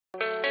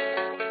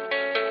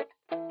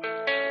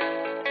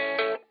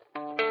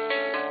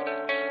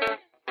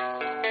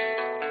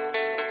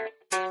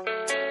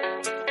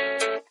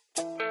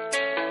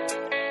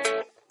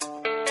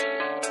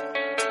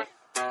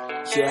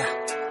Yeah,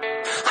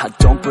 I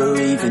don't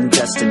believe in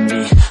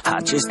destiny, I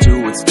just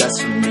do what's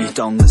best for me.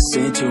 Don't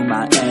listen to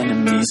my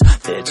enemies,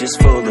 they're just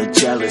full of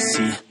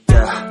jealousy.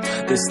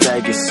 Yeah, this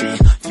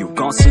legacy, you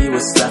gon' see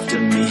what's left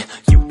of me.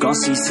 You gon'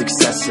 see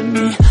success in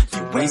me,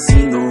 you ain't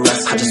seen the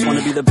rest of me. I just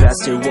wanna be the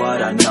best at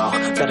what I know,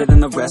 better than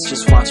the rest,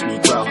 just watch me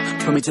grow.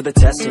 Put me to the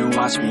test and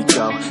watch me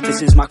go.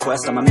 This is my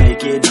quest, I'ma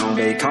make it known.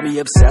 They call me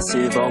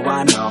obsessive, oh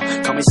I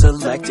know. Call me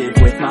selective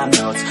with my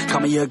notes,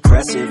 call me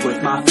aggressive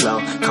with my flow,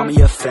 call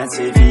me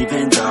offensive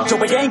even though yo,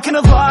 I ain't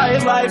gonna lie,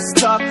 life's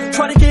tough.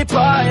 Try to get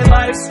by,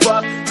 life's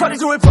rough. Try to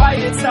do it right,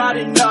 it's not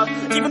enough.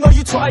 Even though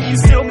you try, you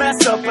still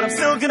mess up. But I'm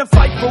still gonna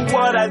fight for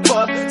what I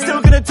love,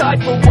 still gonna die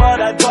for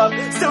what I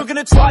love, still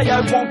gonna try,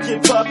 I won't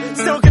give up,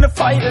 still gonna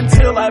fight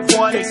until I've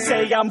won. They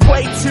say I'm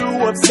way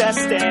too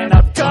obsessed and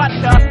I've got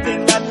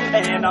nothing left,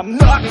 and I'm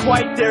not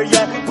quite there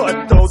yet,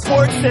 but those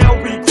words they'll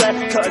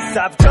regret, cause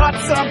I've got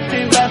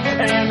something left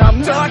and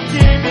I'm not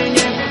giving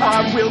in.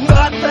 I will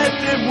not let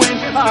them win,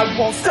 I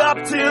won't stop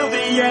till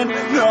the end,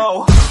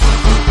 no.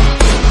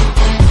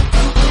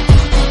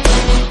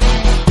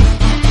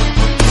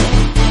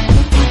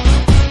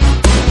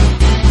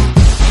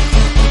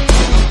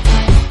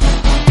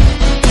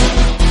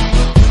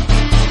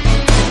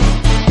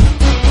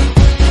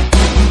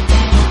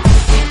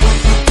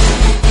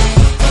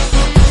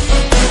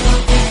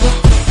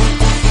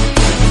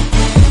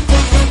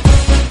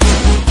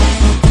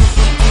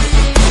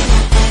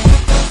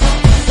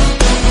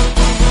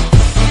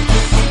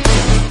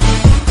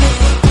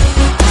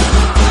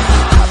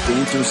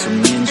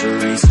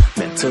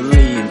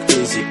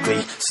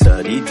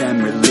 Studied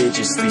them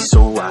religiously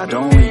so I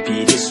don't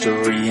repeat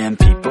history. And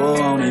people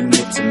won't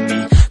admit to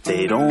me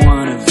they don't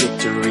want a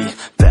victory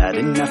bad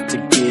enough to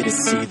get a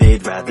C.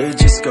 They'd rather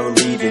just go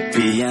leave it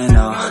be. And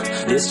oh,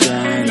 this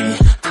journey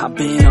I've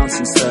been on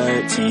since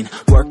 13,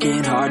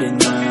 working hard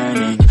and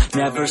learning,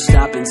 never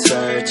stopping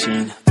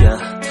searching.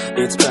 Yeah,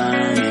 it's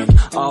burning,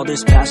 all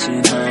this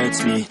passion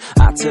hurts me.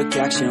 I took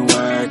action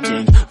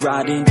working,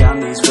 writing down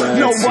these words.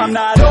 No, I'm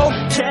not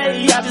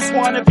okay, I just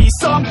wanna be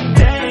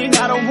something.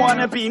 I don't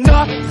wanna be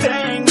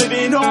nothing,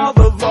 living all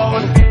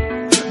alone.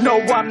 No,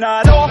 I'm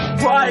not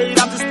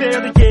alright, I'm just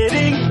barely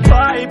getting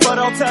by. But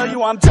I'll tell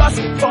you I'm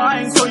just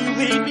fine, so you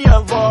leave me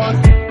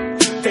alone.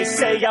 They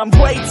say I'm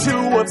way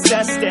too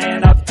obsessed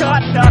and I've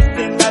got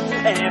nothing left,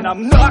 and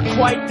I'm not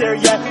quite there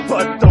yet,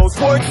 but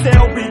those words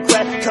they'll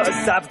regret,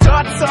 cause I've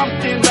got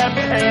something left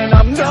and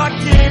I'm not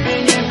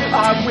giving in.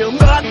 I will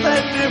not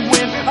let them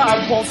win,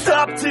 I won't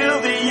stop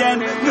till the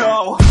end,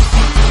 no.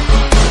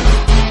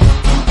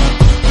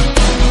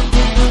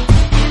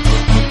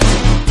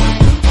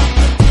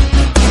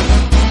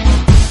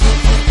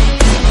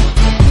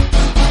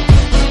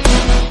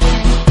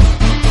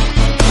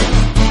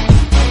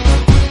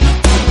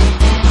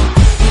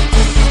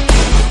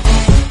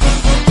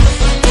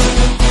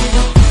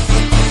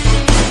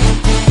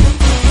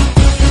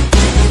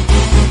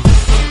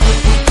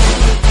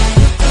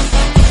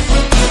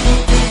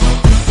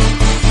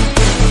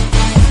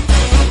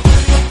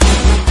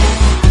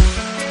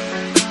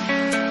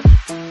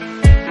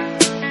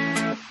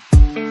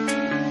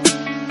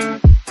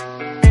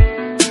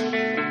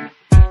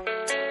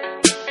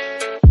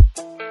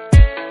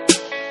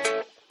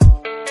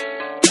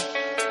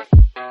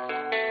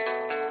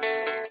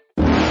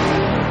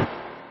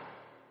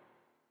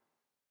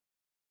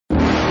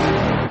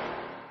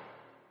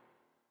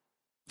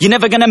 You're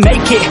never gonna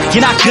make it,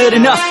 you're not good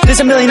enough. There's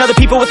a million other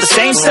people with the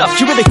same stuff.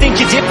 You really think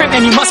you're different?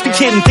 Man, you must be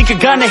kidding. Think you're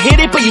gonna hit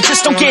it, but you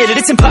just don't get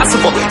it. It's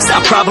impossible, it's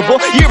not probable,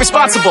 you're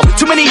irresponsible.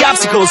 Too many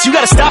obstacles, you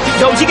gotta stop it,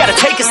 yo. You gotta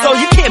take it slow,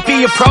 you can't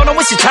be a pro, don't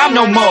waste your time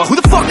no more. Who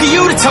the fuck are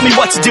you to tell me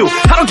what to do?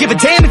 I don't give a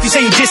damn if you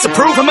say you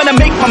disapprove. I'm gonna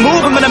make my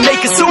move, I'm gonna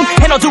make it soon,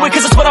 and I'll do it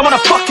cause it's what I wanna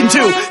fucking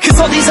do.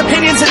 Cause all these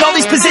opinions and all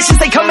these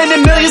positions, they come in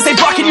millions, they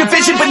blocking your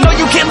vision. But no,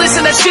 you can't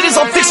listen, that shit is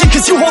all fiction,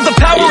 cause you hold the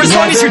power as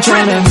long as you're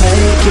dreaming.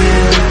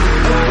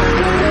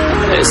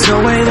 There's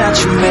no way that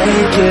you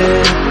make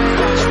it,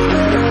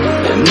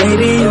 and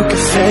maybe you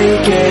could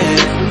fake it,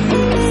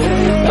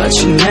 but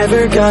you're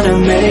never gonna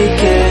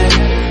make it.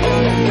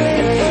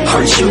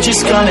 Aren't you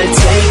just gonna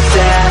take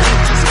that?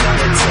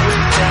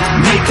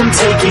 Make them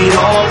take it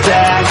all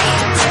back.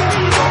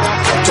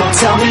 Don't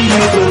tell me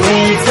you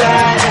believe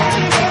that.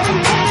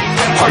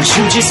 Aren't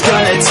you just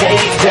gonna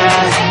take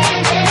that?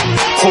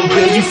 Or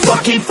will you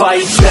fucking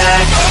fight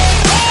back?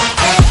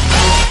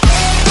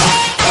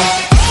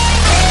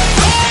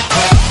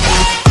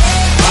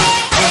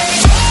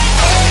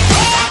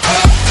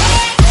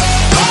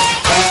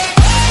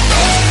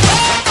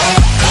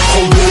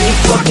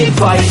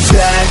 Fight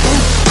back.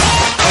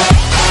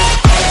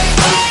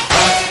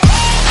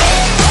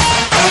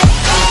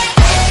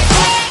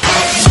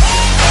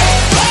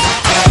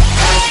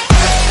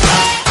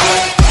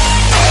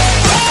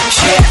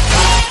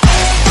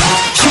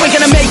 You ain't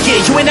gonna make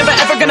it, you ain't never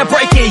ever gonna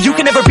break it. You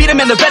can never beat them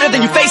and they're better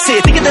than you face face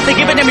it. Thinking that they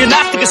give a damn, you're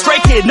not thinking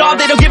straight, kid. No,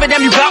 they don't give a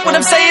damn, you got what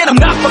I'm saying? I'm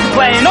not fucking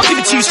playing, I'll give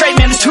it to you straight,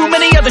 man. There's too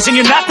many others and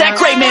you're not that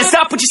great, man.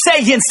 Stop what you're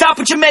saying, stop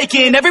what you're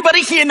making.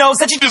 Everybody here knows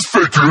that you just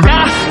faking.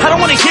 Nah, I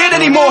don't wanna hear it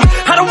anymore,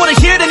 I don't wanna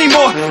hear it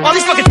anymore. All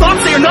these fucking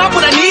thoughts, they are not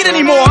what I need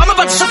anymore. I'm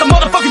about to shut the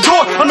motherfucking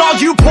door on all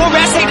you poor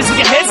ass haters with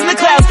your heads in the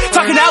clouds,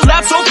 talking out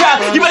loud so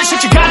proud. You better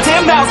shut your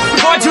goddamn mouth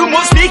before I do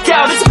more speak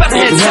out. It's about to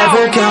head south.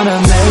 You're never gonna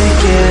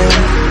make it.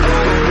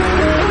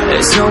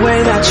 There's no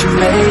way that you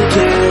make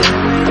it.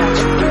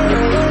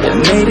 And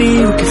maybe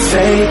you can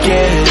fake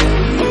it,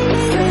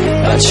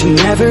 but you're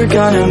never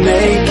gonna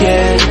make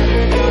it.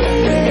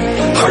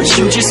 Aren't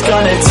you just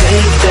gonna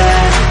take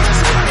that?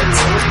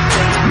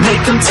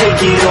 Make them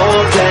take it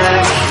all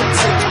back.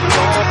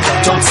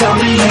 Don't tell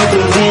me you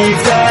believe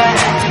that.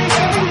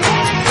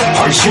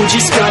 Aren't you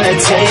just gonna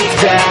take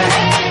that?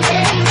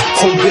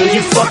 Or will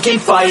you fucking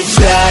fight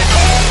back?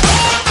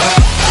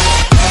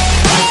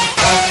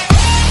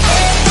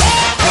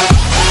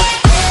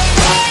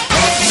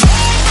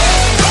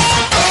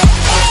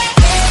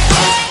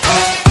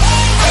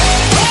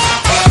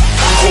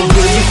 Or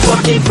will you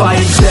fucking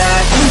fight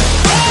back?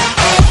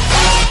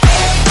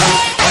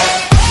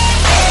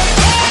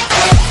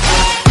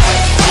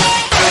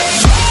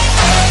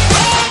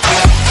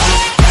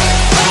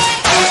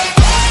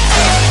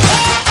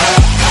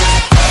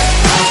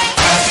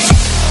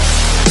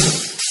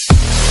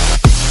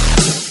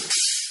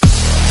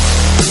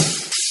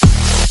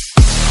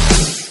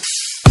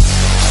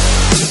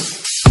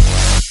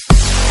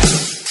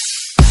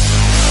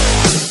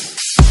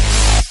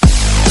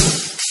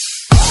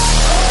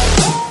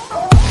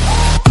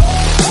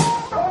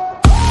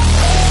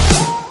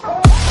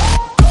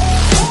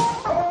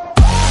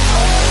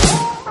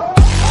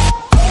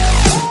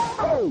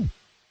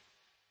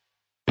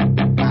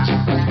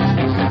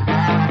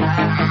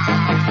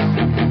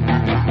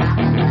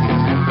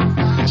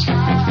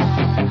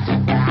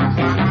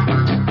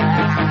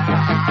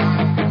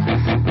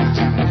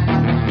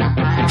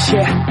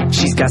 Yeah,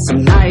 she's got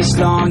some nice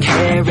long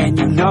hair, and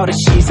you know that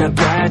she's a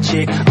bad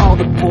chick. All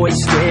the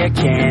boys stare,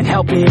 can't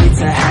help it, it's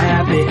a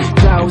habit.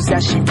 Clothes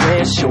that she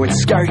wears, short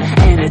skirt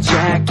and a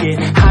jacket.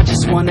 I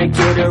just wanna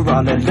get her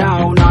all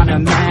alone on a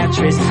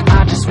mattress.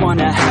 I just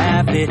wanna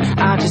have it,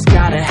 I just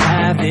gotta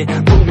have it.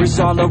 Rumors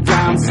all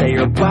around say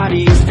her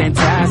body is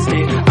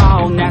fantastic.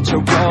 All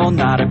natural,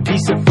 not a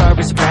piece of fur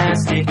is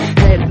plastic.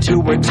 Head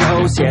to her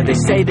toes, yeah, they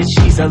say that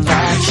she's a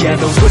latch. Yeah,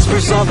 the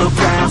whispers all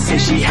around say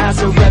she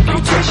has a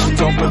reputation.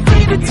 Don't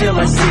believe it till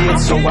I see it,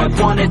 so I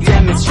want a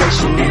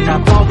demonstration. And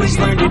I've always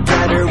learned it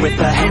better with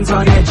a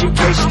hands-on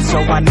education. So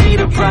I need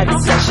a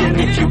private session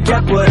if you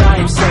get what I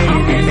am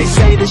saying. And they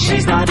say that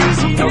she's not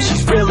easy, no,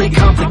 she's really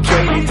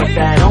complicated, but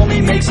that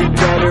only makes it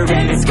better,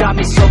 and it's got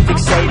me so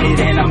fixated.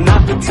 And I'm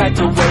not the type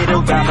to wait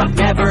around, I've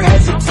never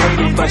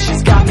hesitated, but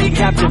she's got me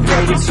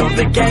captivated, so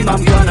the game,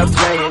 I'm gonna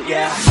play it,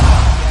 yeah.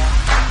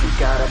 She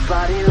got a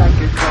body like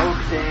a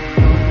coke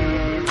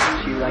thing,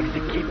 she likes to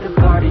keep the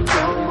party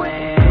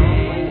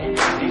going.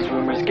 These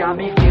rumors got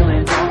me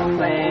feeling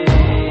lonely,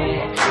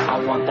 I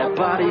want that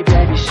body,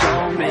 baby,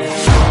 show me.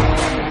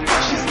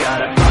 She's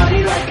got a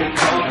body like a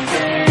coke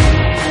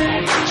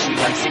thing, she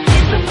likes to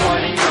keep the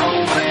party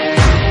going.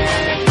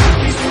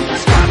 These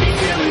rumors got me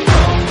feeling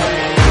lonely,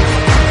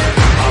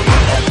 I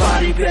want that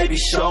body, baby,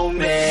 show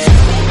me.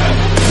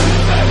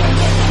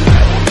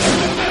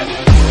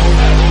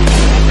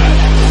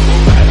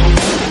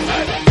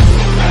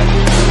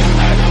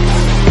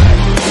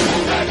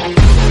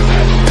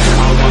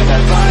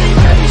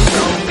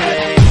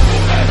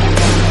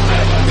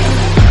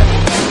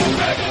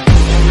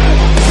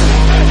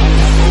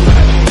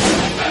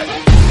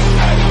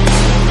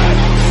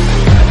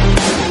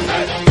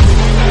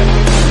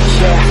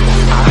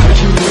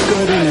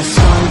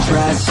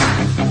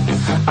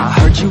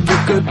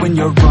 When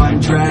you're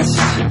undressed,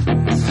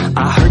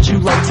 I heard you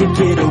like to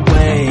get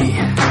away,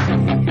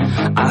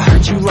 I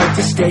heard you like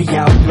to stay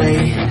out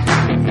late,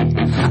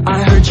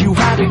 I heard you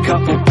had a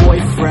couple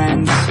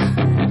boyfriends,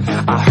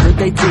 I heard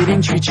they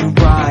didn't treat you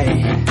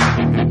right,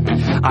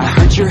 I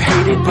heard you're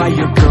hated by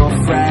your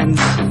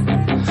girlfriends,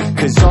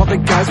 cause all the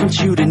guys want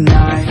you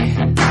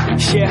tonight.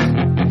 Yeah,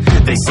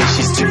 they say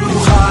she's too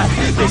hot,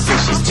 they say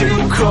she's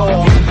too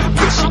cold,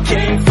 where she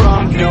came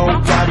from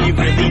nobody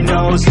really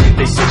knows.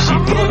 They say she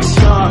looks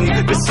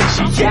young, but say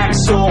she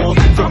acts old.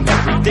 From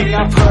everything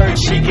I've heard,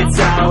 she gets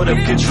out of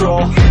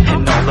control.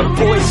 And all the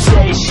boys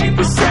say she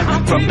was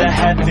sent from the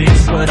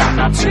heavens, but I'm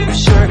not too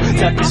sure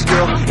that this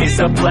girl is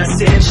a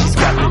blessing. She's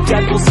got the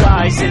devil's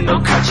eyes and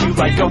they'll cut you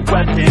like a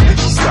weapon.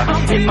 She's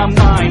stuck in my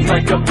mind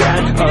like a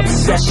bad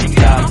obsession,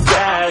 got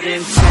bad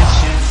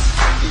intentions.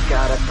 She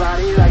got a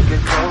body like a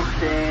coke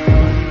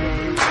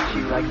thing, she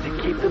likes to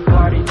keep the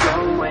party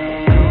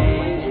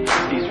going.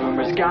 These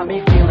rumors got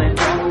me feeling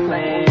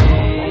lonely,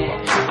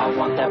 I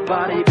want that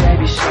body,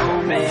 baby,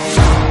 show me.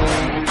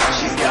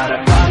 She's got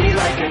a body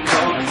like a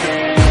coke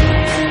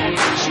thing,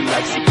 she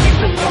likes to keep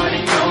the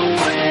party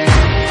going.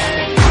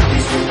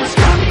 These rumors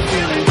got me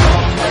feeling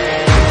lonely,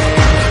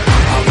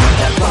 I want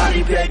that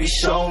body, baby,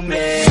 show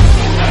me.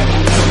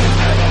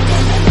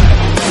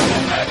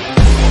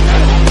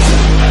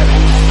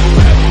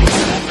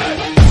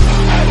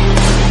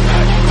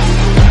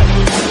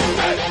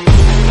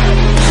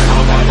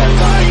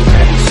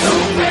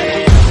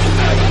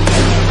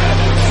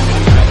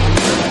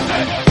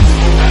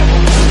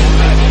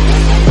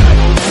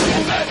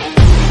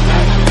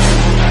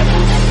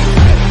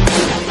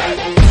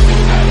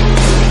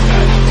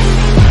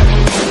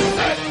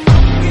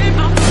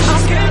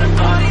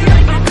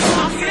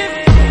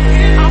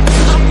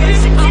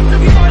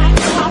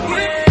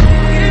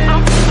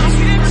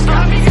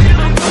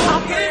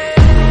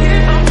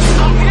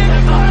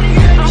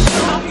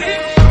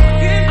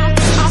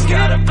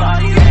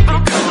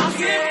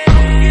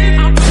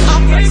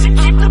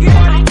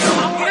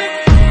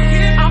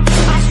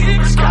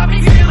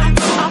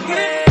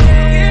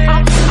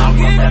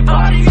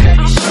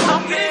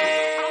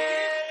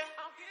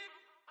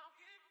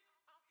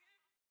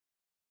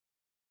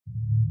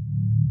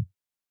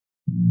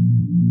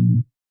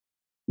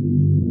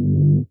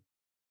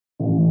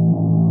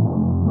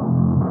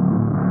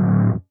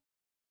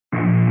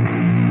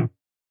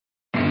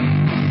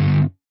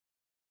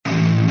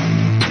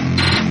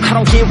 I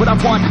don't get what I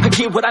want, I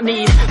get what I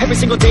need. Every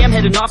single day I'm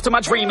heading off to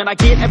my dream, and I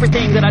get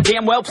everything that I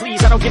damn well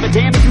please. I don't give a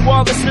damn if you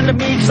all listening to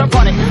me, cause I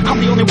run it. I'm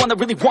the only one that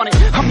really want it,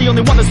 I'm the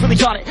only one that's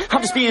really on it. I'm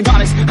just being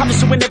honest, I'm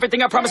just doing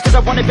everything I promise, cause I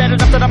want it bad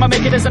enough that I'ma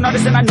make it as an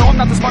artist. And I know I'm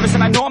not the smartest,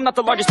 and I know I'm not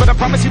the largest, but I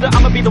promise you that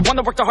I'ma be the one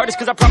that worked the hardest,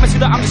 cause I promise you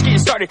that I'm just getting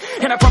started.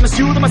 And I promise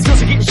you that my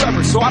skills are getting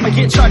sharper, so I'ma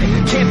get charted.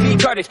 Can't be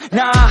guarded,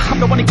 nah, I'm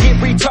the one to get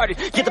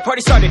retarded. Get the party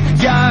started,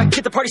 yeah,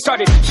 get the party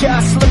started, yeah,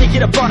 so let me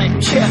get up on it,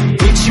 yeah.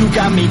 Bitch, you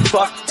got me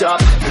fucked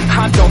up,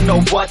 I don't know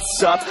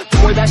what's up.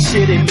 Pour that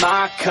shit in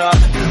my cup,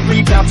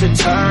 we bout to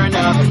turn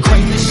up.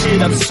 Crank this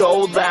shit up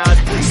so loud,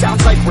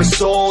 sounds like we're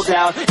sold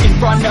out. In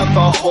front of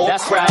a whole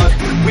crowd,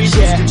 we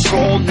lose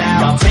control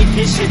now. I'll take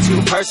this shit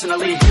too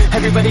personally,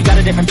 everybody got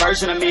a different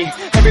version of me.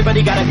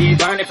 Everybody gotta be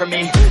learning from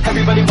me,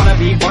 everybody wanna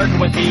be working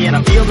with me. And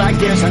I feel like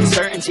there's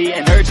uncertainty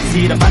and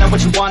urgency to find out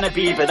what you wanna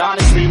be. But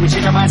honestly, we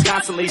change our minds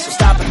constantly, so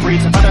stop and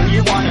breathe to find out who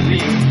you wanna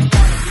be.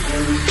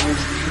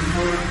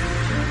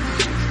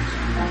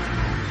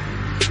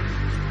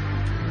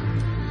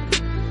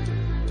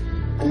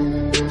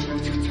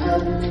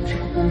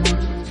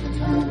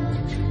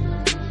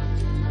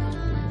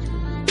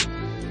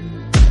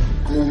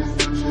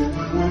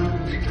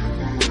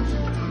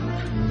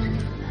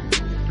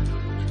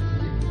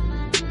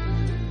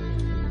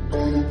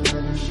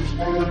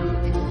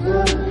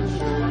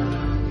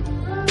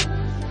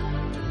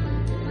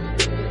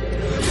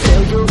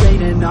 Failure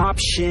ain't an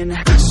option,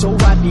 so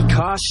I'd be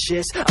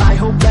cautious. I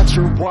hope that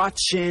you're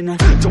watching,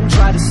 don't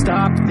try to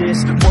stop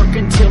this. Work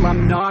until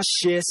I'm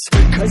nauseous,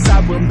 cause I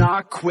will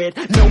not quit.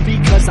 No,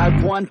 because I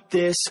want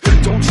this,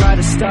 don't try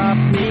to stop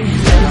me.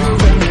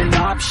 Failure ain't an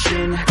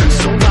option,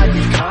 so I'd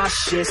be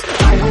cautious.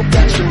 I hope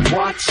that you're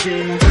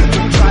watching,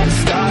 don't try to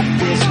stop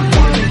this.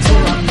 Work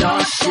until I'm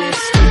nauseous,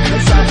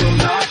 cause I will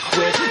not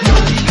quit. No,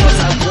 because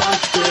I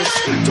want this,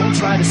 don't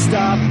try to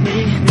stop me.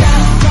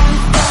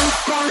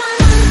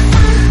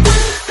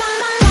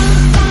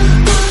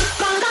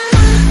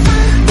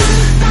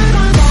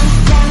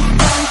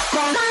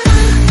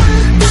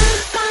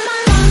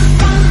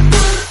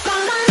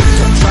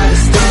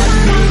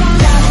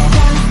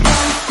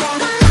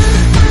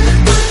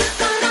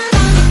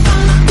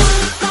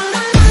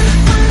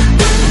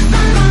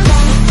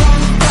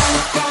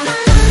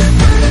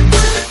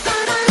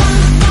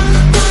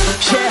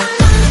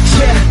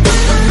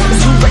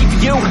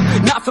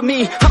 For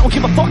me, I don't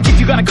give a fuck if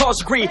you got a college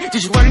degree.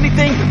 Did you learn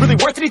anything? Really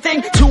worth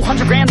anything?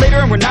 200 grand later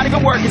and we're not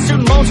even working.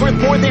 Student loans worth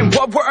more than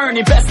what we're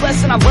earning. Best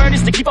lesson I learned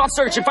is to keep on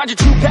searching. Find your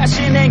true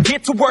passion and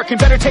get to work. And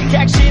better take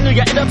action or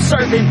you end up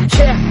serving.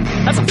 Yeah,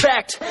 that's a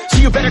fact. So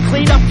you better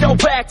clean up your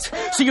act.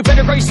 So you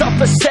better raise up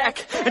a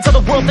sack and tell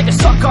the world they can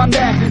suck on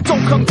that.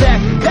 Don't come back,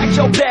 pack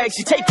your bags.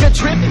 You take a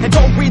trip and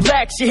don't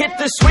relax. You hit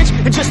the switch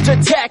and just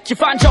attack. You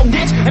find your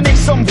niche and make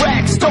some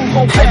racks. Don't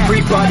hold back.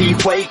 Everybody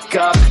wake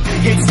up,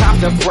 it's time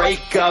to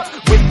break up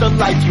with the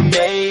life you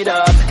made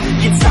up.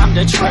 It's time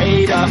to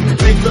trade up,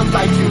 live the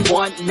life you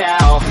want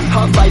now,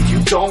 a life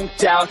you don't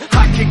doubt.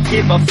 I could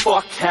give a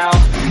fuck how,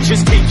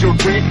 just get your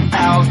grit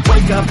out.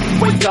 Wake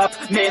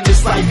up, man,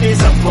 this life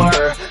is a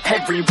blur.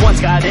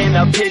 Everyone's got an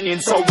opinion,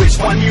 so which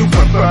one you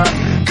prefer?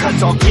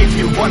 Cause I'll give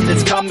you one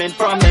that's coming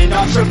from an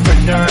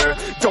entrepreneur.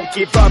 Don't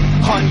give up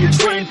on your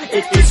dream,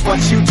 it is what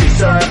you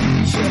deserve.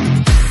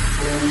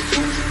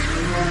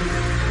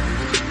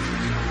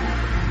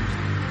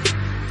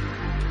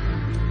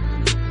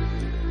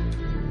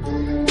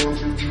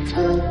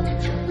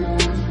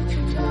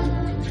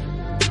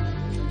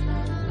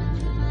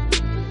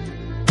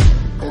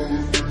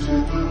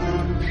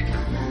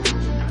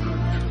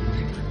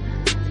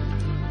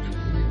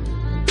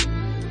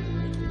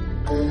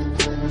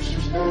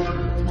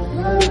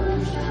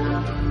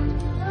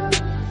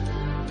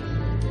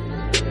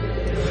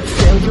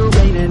 Failure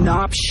ain't an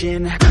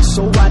option,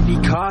 so I'd be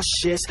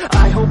cautious.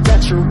 I hope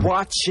that you're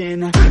watching,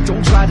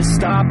 don't try to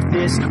stop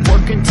this.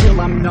 Work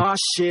until I'm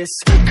nauseous,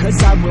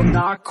 cause I will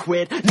not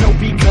quit. No,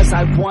 because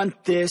I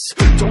want this,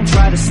 don't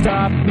try to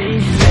stop me.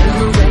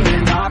 Failure ain't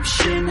an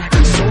option,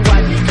 so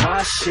I'd be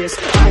cautious.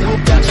 I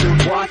hope that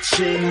you're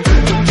watching,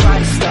 don't try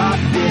to stop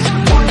this.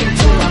 Work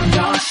until I'm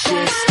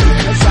nauseous,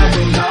 cause I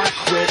will not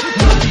quit.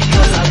 No,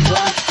 because I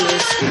want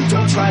this,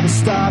 don't try to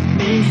stop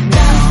me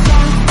now.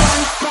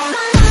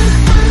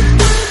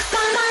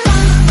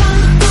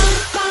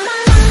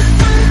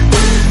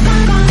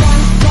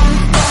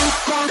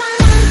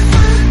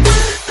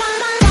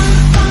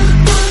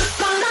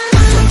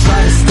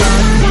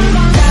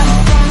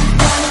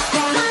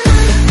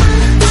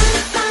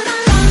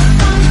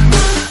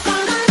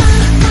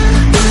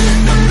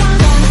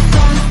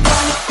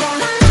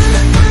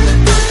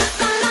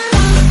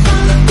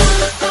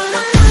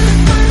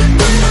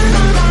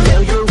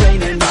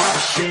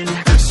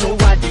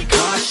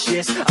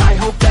 I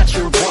hope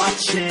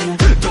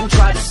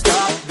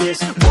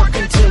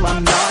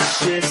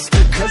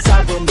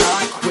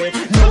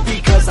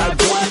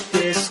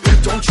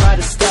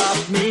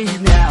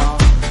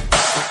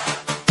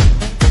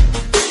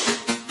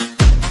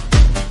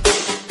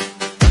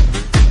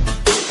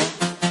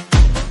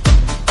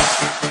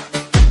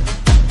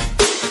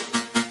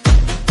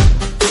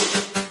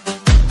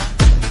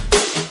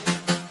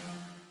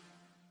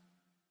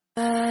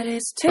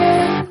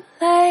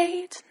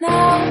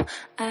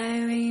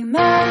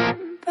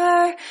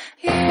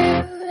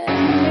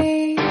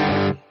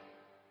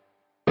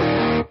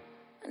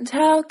and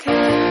how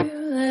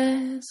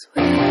careless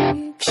we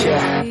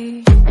could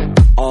be.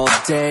 All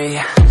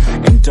day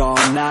and all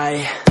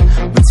night,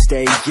 we'd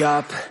stay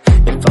up,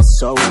 it felt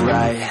so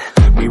right.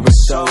 We were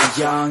so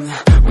young,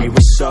 we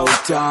were so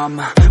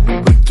dumb. We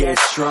would get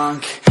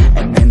drunk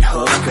and then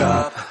hook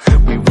up.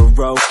 We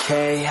were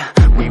okay,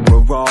 we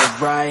were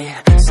alright,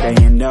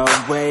 staying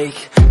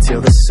awake till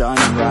the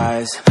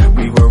sunrise.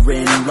 We were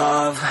in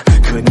love,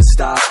 couldn't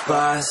stop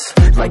us,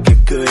 like a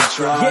good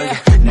drug,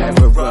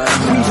 never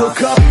enough. We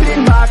hook up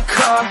in my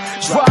car,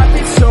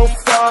 driving so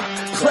far,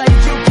 play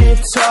your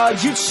guitar,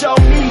 you show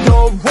me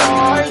your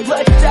art,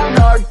 let down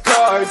our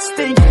guards,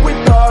 think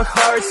with our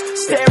hearts,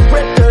 stare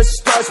at the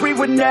stars, we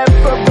were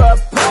never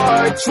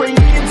apart,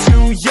 drinking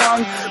too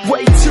young,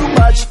 way too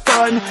much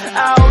fun,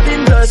 out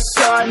in the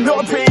sun,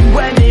 open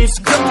when it's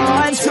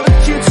gone,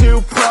 took you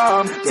to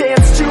prom,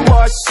 dance to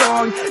our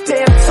song,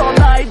 dance all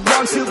night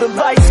long till the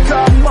lights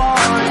come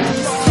on.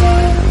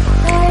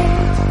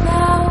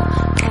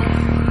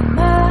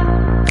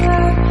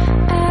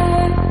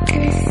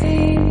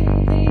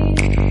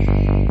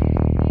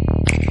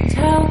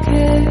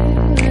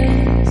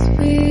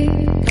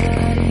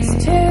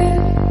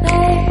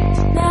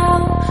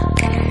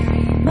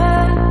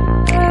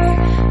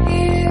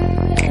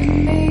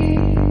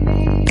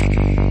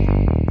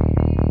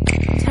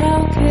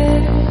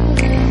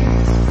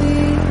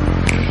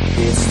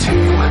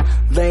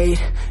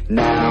 Late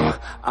now,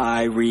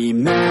 I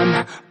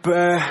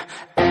remember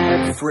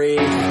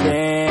everything,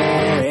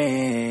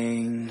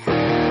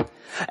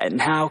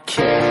 and how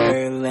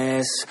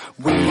careless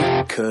we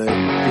could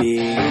be,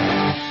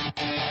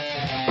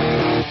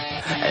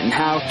 and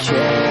how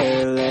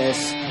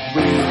careless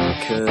we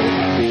could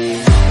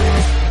be,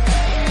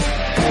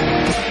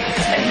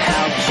 and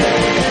how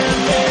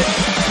careless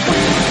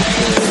we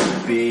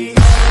could be.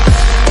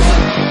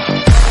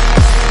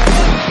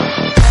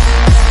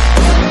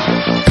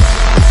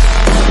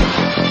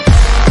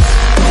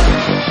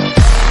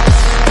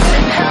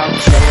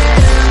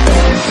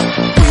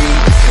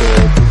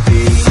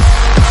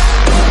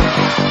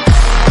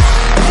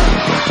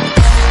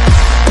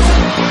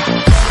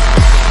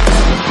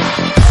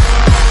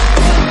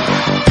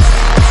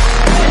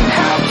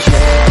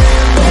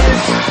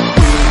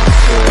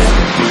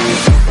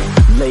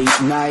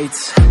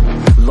 Nights,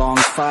 long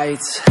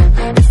fights,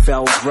 it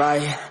felt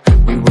right,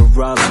 we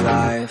were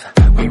alive.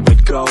 We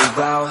would go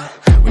out,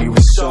 we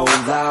were so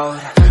loud,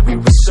 we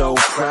were so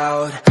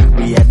proud,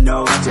 we had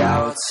no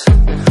doubts.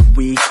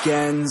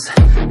 Weekends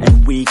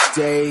and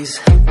weekdays,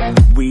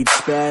 we'd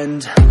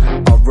spend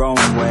our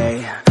own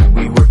way.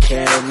 We were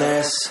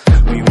careless,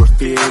 we were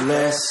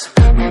fearless,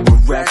 we were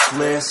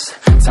reckless,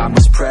 time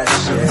was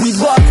precious. We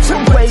loved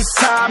to waste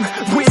time,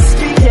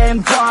 whiskey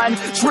and wine,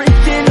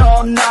 drinking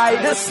all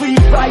night, asleep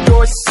by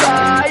your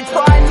side.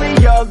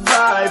 Finally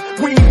alive,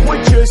 we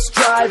would just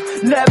drive,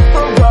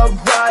 never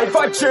arrive.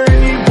 Our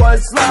journey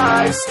was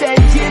live,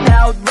 staying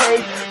out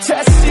late,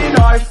 testing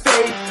our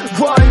fate,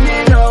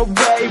 running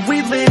away.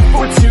 We live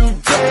for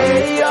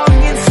today,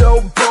 young and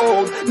so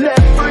bold,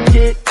 never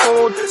get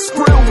old.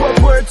 Screw what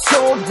we're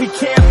told, we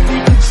can't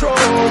be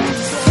controlled.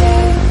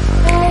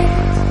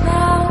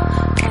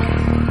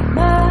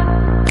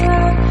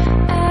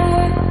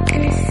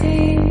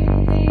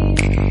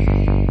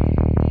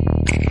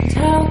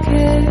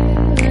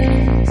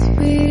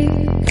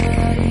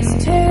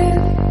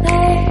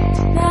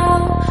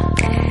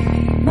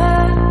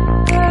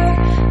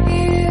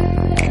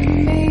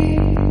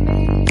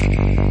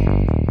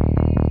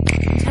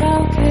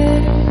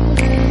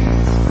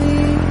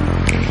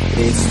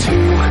 It's too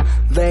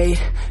late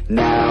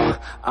now,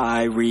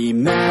 I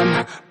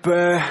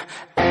remember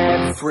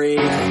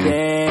everything,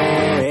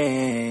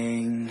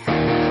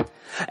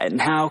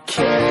 and how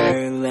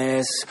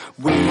careless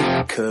we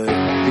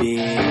could be,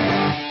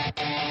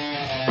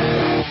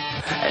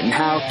 and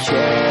how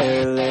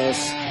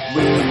careless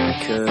we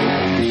could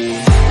be,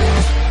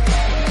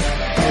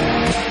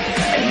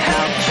 and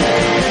how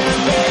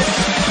careless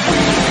we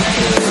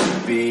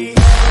could be.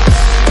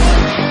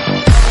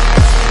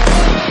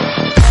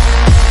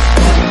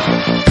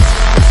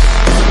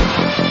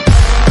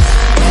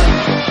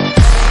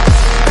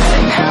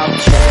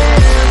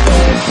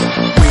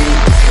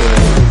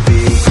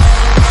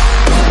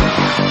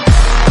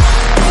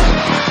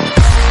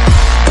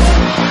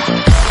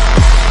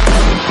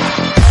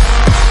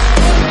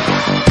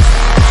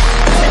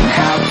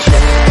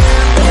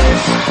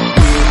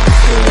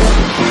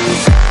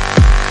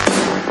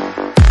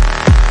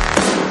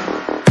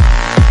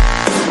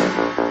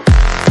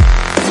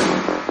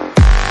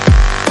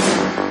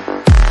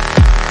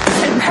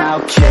 How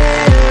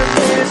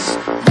careless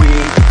we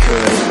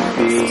could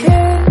be. It's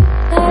too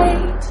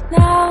late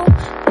now,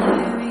 I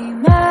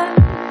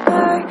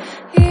remember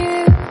you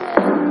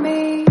and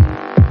me.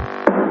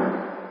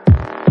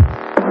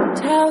 And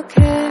how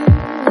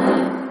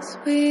careless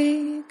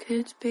we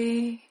could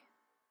be.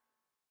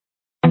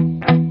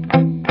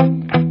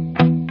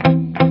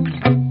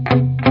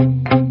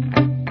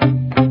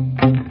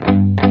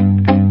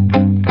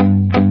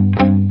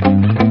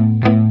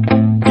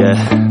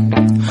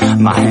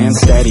 my hands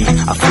steady,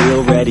 I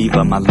feel ready,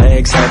 but my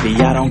legs heavy,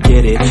 I don't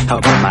get it. How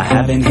come I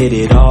haven't hit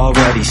it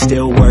already?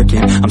 Still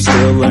working, I'm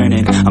still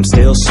learning, I'm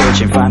still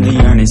searching, finally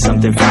earning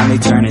something, finally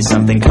turning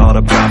something called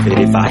a profit.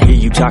 If I hear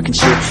you talking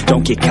shit,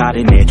 don't get caught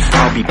in it.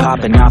 I'll be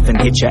popping off and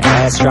hit your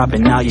ass,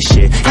 dropping all your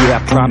shit. Yeah,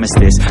 I promise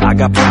this, I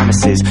got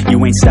promises,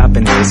 you ain't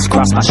stopping this.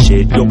 Cross my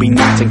shit, you'll be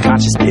knocked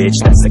unconscious, bitch.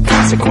 That's the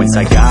consequence,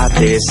 I got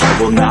this,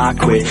 I will not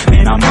quit.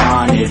 Man, I'm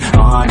on it,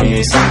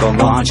 honest, I'm gon'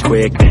 launch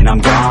quick, then I'm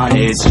gone.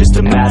 It's just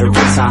a matter of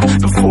time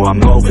before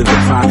I'm over the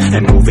climb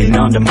and moving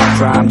under my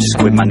prime. Just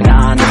quit my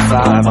 9 to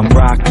 5, I'm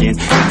rocking,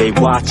 and they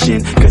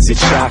watching, cause it's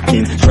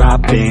shocking.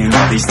 Dropping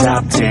all these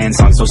top 10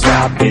 songs, so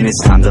stopping.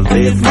 It's time to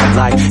live my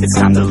life, it's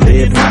time to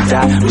live, not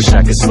die. Wish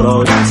I could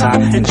slow down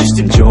time and just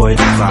enjoy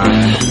the climb.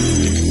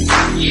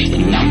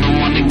 And I'm the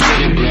one to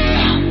get it, bro.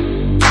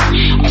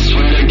 I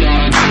swear to God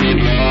I get it,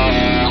 bro.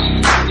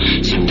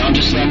 So don't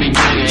just let me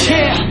get it.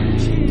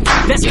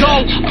 Yeah, let's go.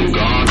 I'm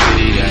gonna get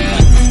it,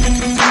 yeah.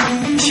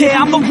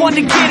 Yeah, I'm the one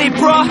to get it,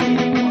 bruh.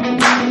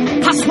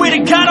 I swear to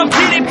God I'll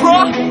get it,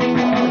 bruh.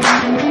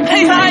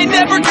 Hey, I ain't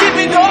never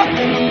giving up.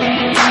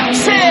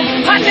 Said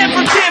I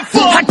never give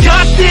up. I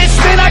got this,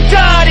 man, I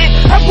got it.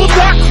 I will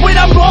not quit,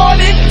 I'm on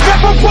it.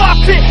 Never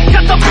rock it.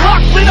 Got the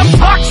block lit, I'm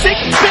toxic.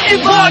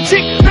 Spitting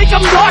logic, make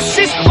them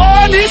nauseous.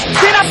 Honest,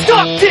 then I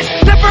stop this.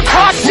 Never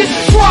cautious,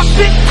 drop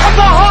it. I'm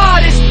the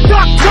hardest.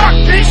 Dark,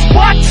 bitch,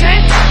 watch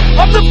it.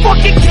 I'm the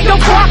fucking king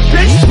of rock,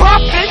 bitch.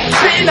 Pop it,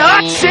 spitting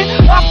hot shit.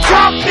 I'm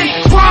dropping,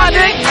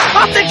 chronic.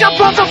 I think I'm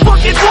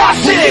motherfucking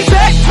lost it.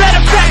 Back,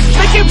 better back,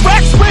 making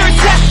racks where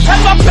it's at.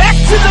 Have my back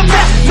to the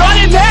mat, not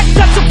an act,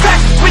 that's a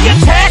fact. We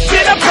attack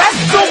in a back,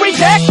 no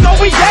react, no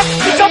react.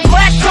 Think I'm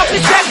black, up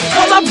his ass.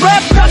 While I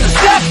rap, cause it's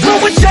that. Throw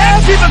a jab,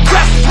 give a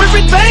crap. We're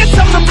advanced,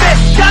 I'm the man.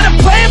 Got a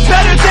plan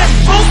better than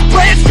most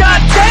brands.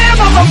 Goddamn,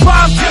 I'm a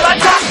bomb till I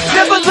die.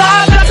 Never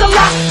lie, that's a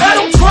lie. I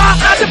don't try,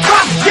 I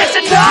defy. Yes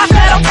and nah,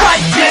 that I'm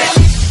right, yeah.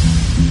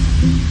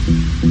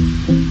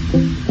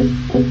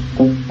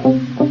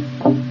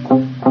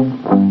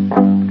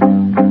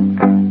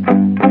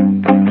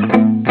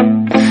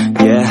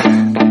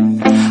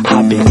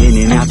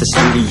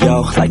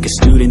 Like a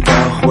student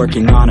though,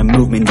 working on a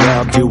movement, yeah,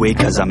 I'll do it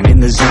cause I'm in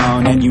the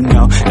zone. And you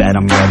know that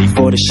I'm ready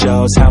for the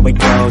shows. How it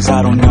goes,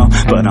 I don't know,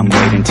 but I'm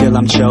waiting till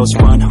I'm chose.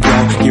 Front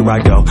row, here I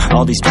go.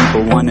 All these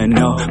people wanna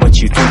know what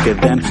you think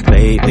of them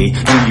lately.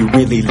 Do you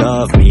really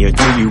love me or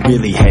do you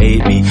really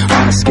hate me?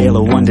 On a scale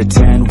of 1 to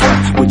 10,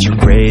 what would you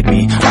grade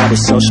me? All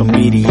this social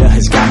media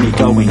has got me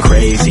going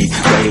crazy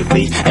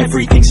lately.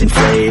 Everything's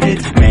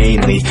inflated,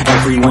 mainly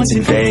everyone's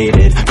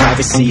invaded.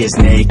 Privacy is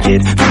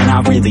naked, man,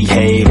 I really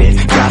hate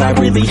it. God, I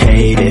really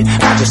hate it.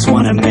 I just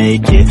wanna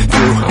make it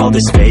through all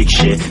this fake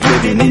shit.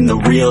 Living in the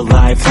real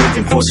life,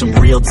 living for some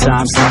real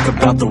times. Talk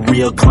about the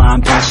real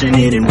climb,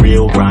 passionate in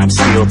real rhymes.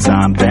 Steal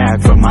time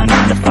back from my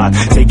 9 to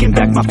 5, taking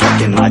back my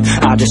fucking life.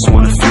 I just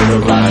wanna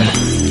feel alive.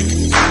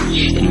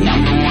 And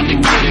I'm the one to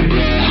get it,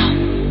 bro.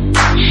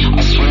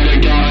 I swear to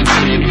God I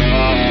get it,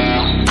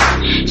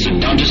 bro. So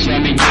don't just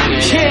let me get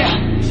it.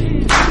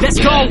 Yeah, let's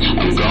go.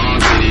 I'm gonna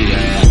get it,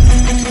 yeah.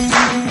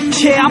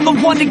 Yeah, I'm the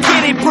one to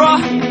get it,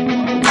 bruh.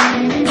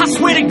 I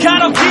swear to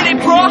God I'll get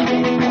it, bruh.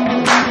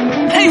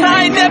 Hey,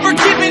 I ain't never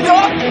giving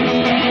up.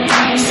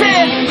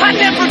 Said I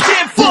never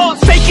give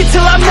up. Fake it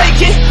till I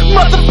make it.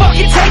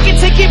 Motherfucking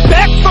take it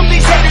back from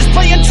these haters.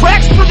 Playing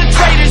tracks for the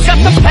traitors.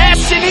 Got the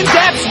passion and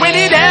that's when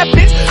it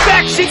happens.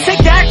 Factions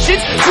take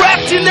actions,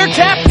 drafting their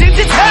captains.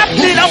 It's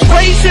happening. I'm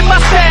raising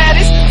my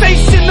status,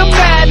 facing the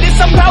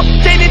madness. I'm out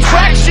gaining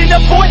traction,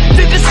 avoid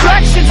the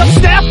distractions. I'm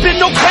snapping,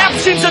 no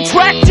captions,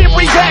 attracting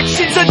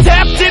reactions,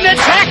 adapting,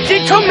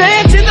 attacking,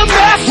 commanding the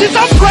masses.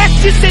 I'm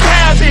practicing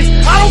habits,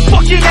 I don't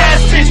fucking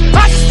ask this,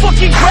 I just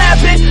fucking grab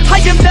it. I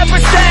am never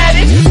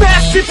static,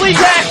 massively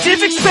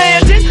active,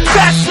 expanding,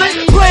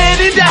 backslid,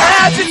 planning to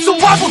have it. So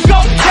I will go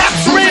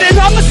capture it and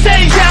I'ma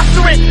stay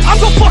after it. I'm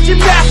gon' fucking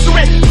master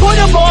it, put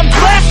them on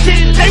blast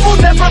it. They will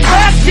never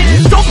last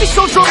it, don't be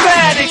so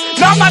dramatic.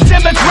 Not my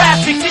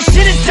demographic, this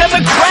shit is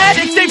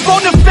democratic. They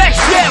won't affect,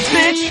 yeah,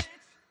 bitch.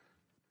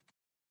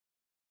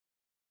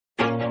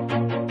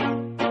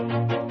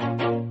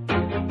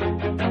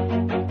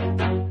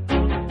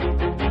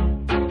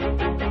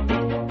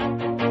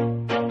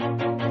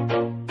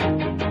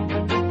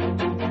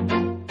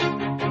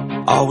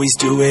 Always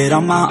do it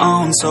on my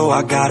own, so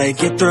I gotta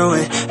get through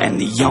it. And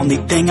the only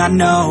thing I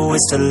know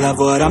is to love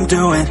what I'm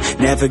doing.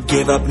 Never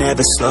give up,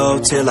 never slow,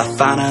 till I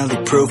finally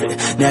prove it.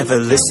 Never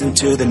listen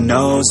to the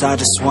no's, I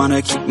just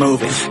wanna keep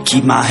moving.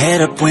 Keep my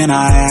head up when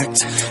I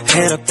act,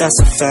 head up, that's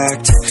a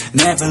fact.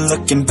 Never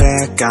looking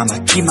back,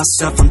 I'ma keep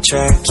myself on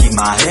track. Keep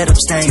my head up,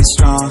 staying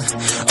strong,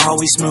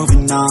 always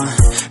moving on.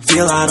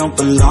 feel I don't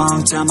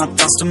belong, tell my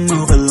thoughts to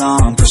move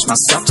along, push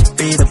myself to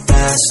be the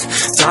best,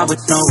 die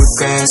with no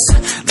regrets,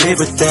 live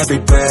with every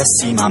breath,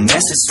 see my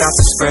message start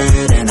to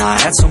spread, and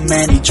I had so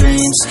many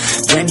dreams,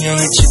 then you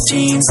hit your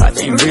teens, life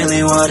ain't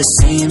really what it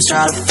seems,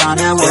 try to find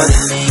out what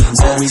it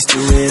means, always do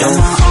it on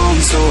my own,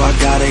 so I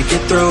gotta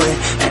get through it,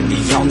 and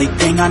the only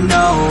thing I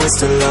know is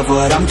to love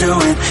what I'm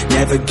doing,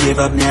 never give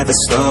up, never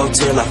slow,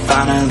 till I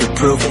finally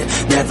prove it,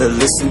 never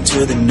listen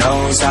to the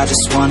no's, I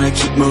just wanna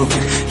keep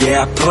moving,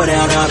 yeah, I put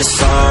out all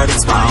this art,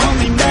 it's my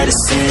only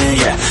medicine,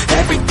 yeah,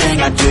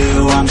 everything I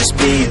do, I'm just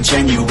being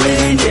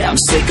genuine, yeah, I'm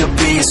sick of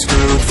being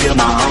screwed, feel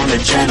my own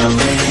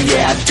adrenaline,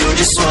 yeah, I do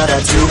just what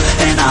I do,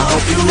 and I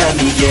hope you let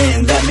me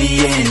in,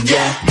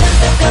 yeah.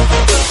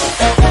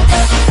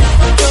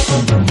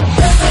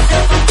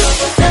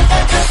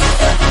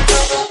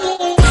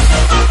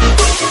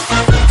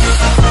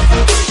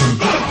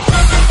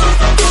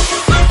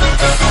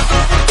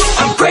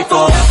 I'm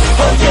grateful,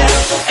 oh yeah,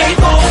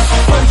 able,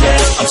 oh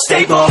yeah, I'm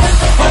stable,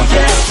 oh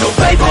yeah, no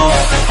label,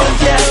 oh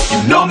yeah, you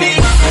know me,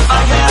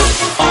 I have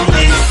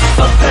only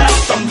a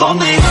path, I'm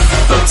lonely,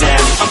 but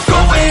damn, I'm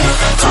going to win.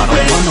 I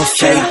don't want no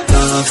fake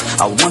love,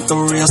 I want the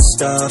real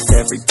stuff,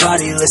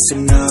 everybody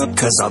listen up,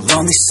 cause I'll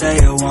only say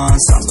it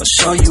once, I'm gonna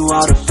show you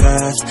all the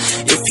path,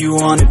 if you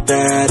want it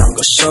bad, I'm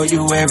gonna show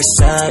you where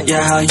it's at,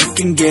 yeah, how you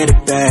can get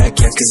it back,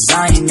 yeah, cause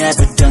I ain't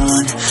never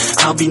done,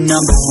 I'll be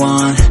number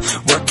one,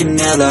 working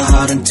hella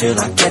hard until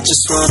I get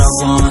just what I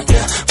want,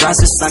 yeah,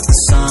 rises like the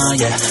sun,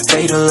 yeah,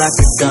 fatal like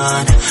a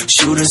gun,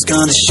 shooters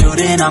gonna shoot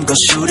and I'm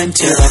gonna shoot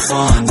until I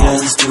won, yeah,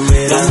 always do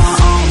it on my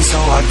own, so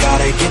I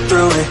gotta get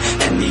through it,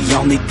 and the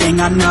only thing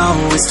I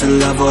know is to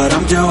love what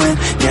I'm doing,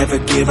 never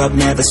give up,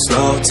 never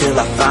slow, till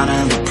I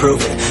finally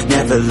prove it,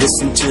 never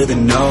listen to the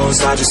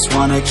no's, I just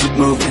wanna keep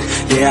moving,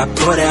 yeah, I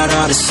put out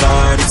all this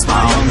art, it's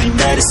my only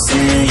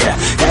medicine, yeah,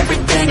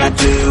 everything I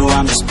do,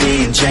 I'm just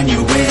being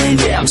genuine,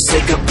 yeah, I'm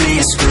sick of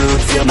being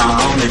screwed, feel my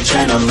own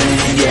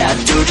adrenaline, yeah, I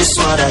do just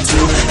what I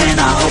do, and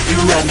I hope you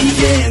let me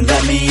in,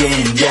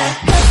 yeah.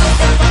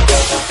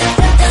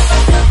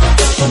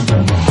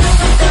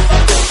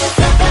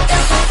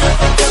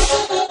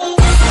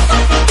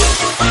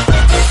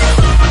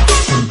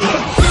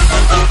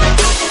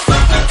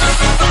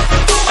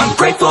 I'm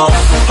grateful,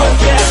 oh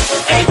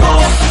yeah, able,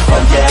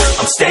 oh yeah,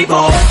 I'm stable,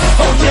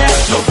 oh yeah,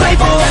 no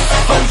label,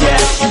 oh yeah,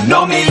 you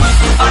know me,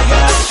 I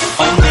have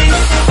only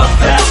a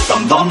path,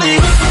 I'm lonely,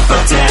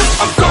 but damn,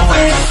 I'm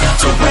going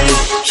to win,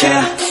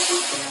 yeah.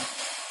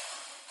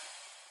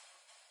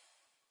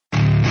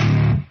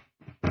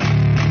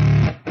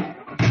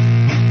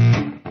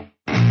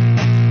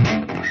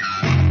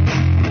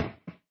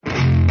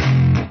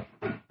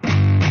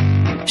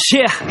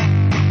 Yeah,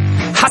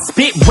 I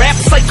spit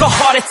raps like a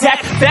heart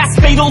attack,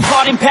 fast fatal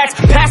heart impacts,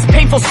 past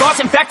painful scars,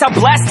 in fact I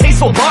blast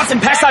tasteful bars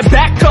and packs, I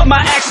back up my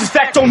actions,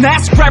 fact don't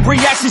ask, grab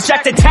reactions,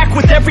 jacked attack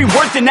with every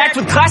word, then act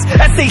with class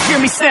as they hear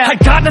me snap, I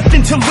got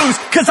nothing to lose,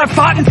 cause I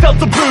fought and felt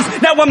the bruise,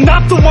 now I'm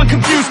not the one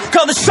confused,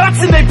 call the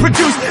shots and they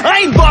produce,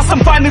 I ain't lost,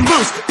 I'm finally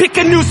loose, pick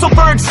a new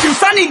silver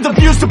excuse, I need the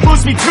views to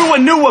boost me to a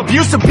new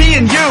abuse of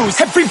being used,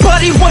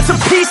 everybody wants a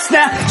piece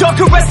now, y'all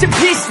can rest in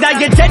peace now,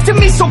 you're dead to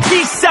me so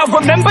peace out,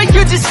 remember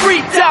you're just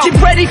freaked out, get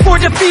ready for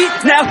defeat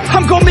now,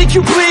 I'm gonna make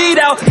you bleed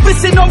out,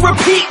 listen on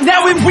repeat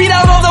now and weed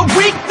out all the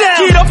weak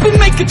now, get up and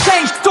make a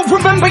change, don't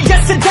remember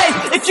yesterday,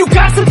 if you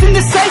got something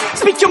to say,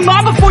 speak your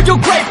mind before your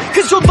grave,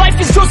 cause your life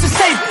is yours to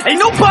save, ain't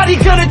nobody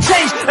gonna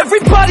change,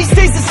 everybody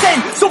stays the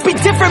same, so be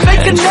different,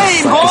 make a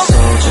name, like a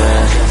soldier,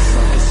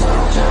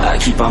 I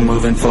keep on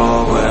moving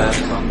forward,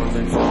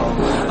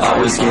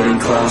 always getting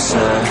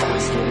closer,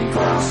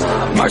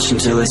 marching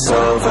till it's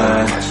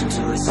over,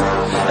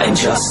 and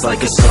just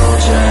like a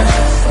soldier,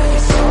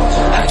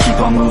 I keep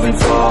on moving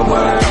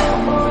forward,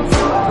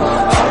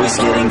 always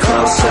getting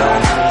closer,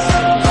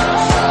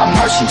 I'm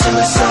marching till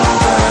it's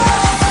over,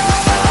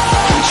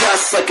 and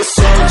just like a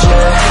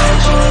soldier,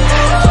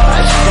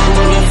 I keep on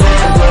moving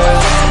forward,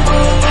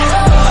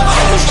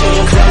 always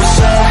getting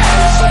closer,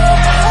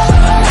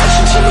 I'm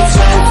marching till it's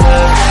over,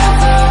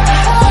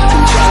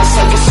 and just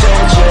like a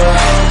soldier,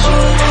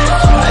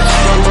 I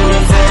keep on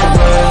moving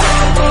forward,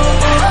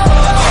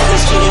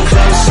 always getting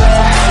closer,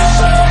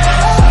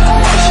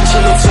 marching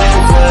till it's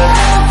over.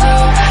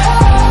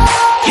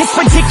 It's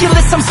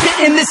ridiculous, I'm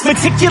spitting this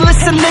meticulous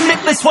and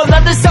limitless, while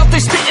others out there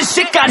spitting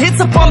shit got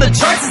hits up on the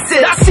charts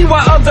instead. I see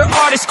why other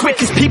artists quit,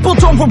 cause people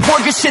don't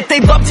reward good shit,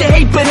 they love to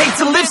hate but hate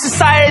to live,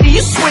 society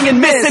you swing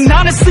and miss, and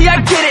honestly I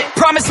get it,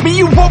 promise me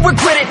you won't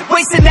regret it,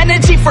 wasting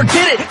energy,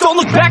 forget it, don't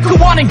look back, go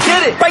on and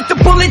get it, bite the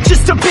bullet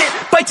just a bit,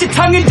 bite your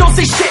tongue and don't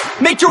say shit,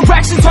 make your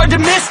actions hard to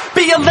miss,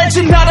 be a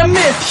legend not a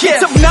myth, yeah.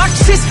 It's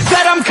obnoxious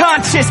that I'm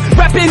conscious,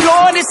 rapping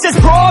honest as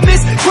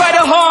promise, try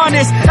to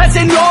harness, as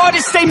an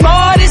artist stay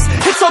modest,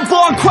 it's a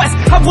long quest,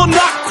 I will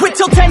not quit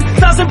till 10,000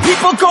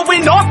 people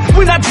going off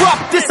when I drop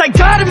this, I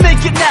gotta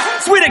make it now,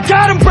 swear to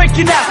God I'm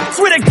breaking out,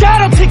 swear to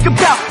God I'll take a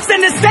bow,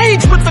 stand the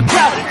stage with the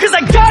crowd, cause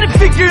I got it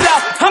figured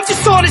out, I'm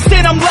just honest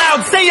and I'm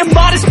loud, saying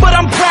modest but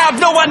I'm proud,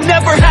 no I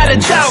never had a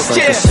doubt, just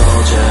like a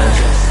soldier,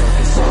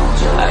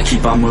 I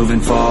keep on moving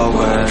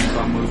forward,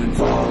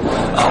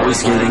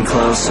 always getting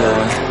closer.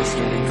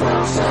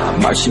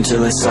 I'm marching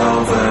till it's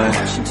over,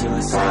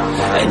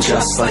 and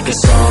just like a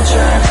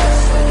soldier,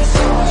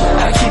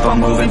 I keep on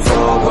moving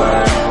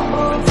forward,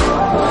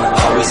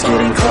 always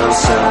getting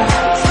closer.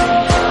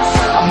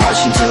 I'm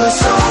marching till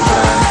it's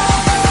over,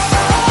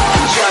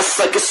 and just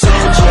like a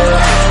soldier,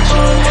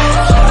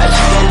 I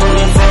keep on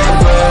moving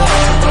forward,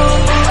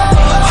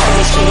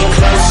 always getting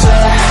closer.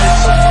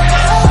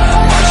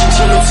 I'm marching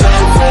till it's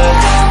over,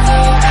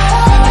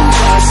 and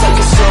just like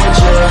a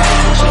soldier,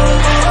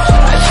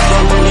 I keep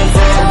on moving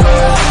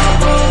forward,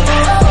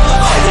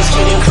 always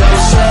getting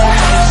closer.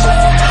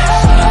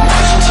 I'm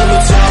marching till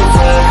it's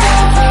over,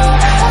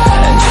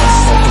 and just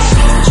like a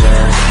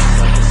soldier,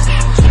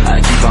 I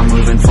keep on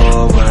moving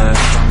forward,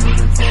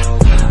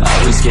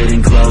 always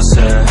getting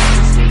closer.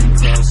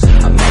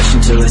 I'm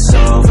marching till it's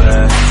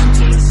over,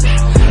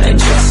 and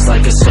just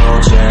like a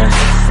soldier,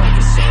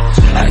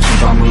 I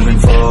keep on moving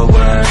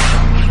forward,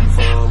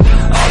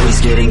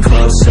 always getting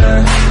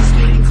closer.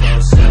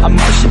 I'm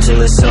marching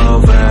till it's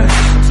over.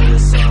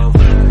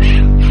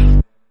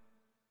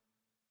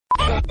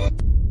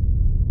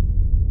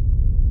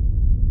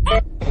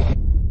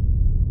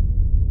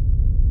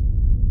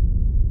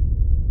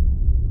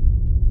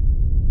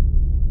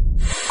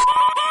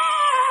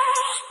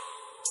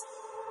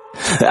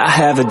 I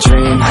have a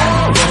dream,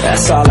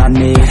 that's all I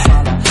need.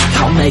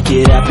 I'll make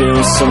it happen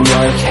with some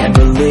work and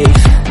belief.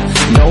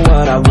 Know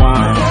what I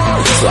want,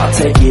 so I'll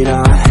take it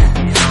on.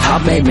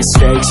 I've made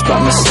mistakes,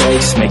 but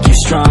mistakes make you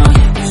strong.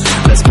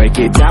 Let's break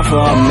it down for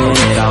a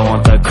minute. I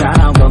want the crown,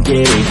 I'm gon'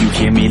 get it. You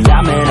hear me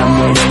loud, man, I'm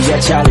winning. Yeah,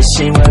 Charlie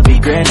Sheen will be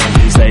grinning.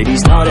 These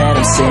ladies know that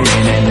I'm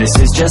sinning, and this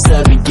is just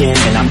the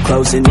beginning. I'm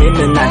closing in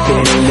the night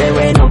inning. There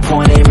ain't no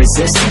point in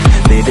resisting.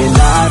 Living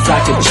life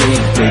like a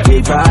dream, live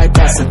it right,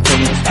 that's the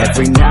thing.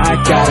 Every night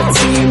got a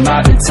team,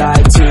 I've been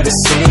tied to the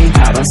scene.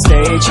 Out on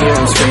stage, here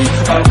I'm scream.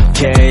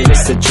 Okay,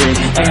 it's a dream,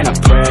 and I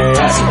pray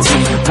as a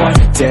team. One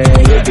day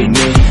it'll be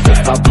me.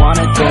 If I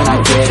want it, then I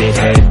get it.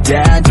 Head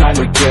down, don't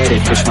regret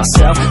it. Push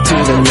myself to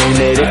the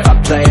limit. If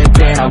I play it,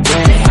 then I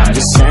win it. I'm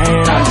just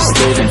saying, I'm just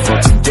living for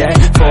today.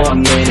 For a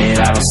minute,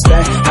 I don't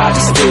stay, I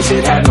just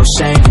visit. Have no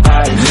shame,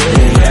 I admit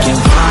it.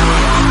 Looking right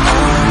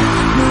at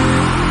me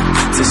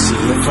to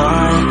see if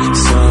I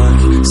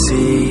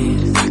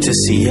succeed, to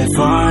see if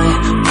I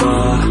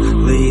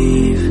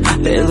believe.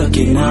 They're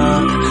looking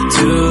up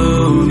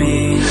to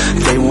me.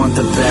 They want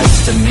the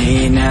best of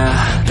me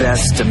now,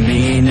 best of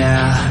me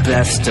now,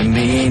 best of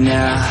me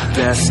now,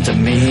 best of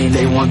me.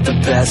 They want the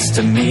best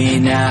of me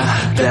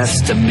now,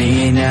 best of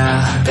me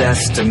now,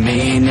 best of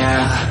me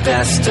now,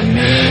 best of me.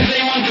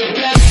 They want the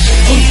best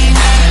of me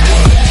now.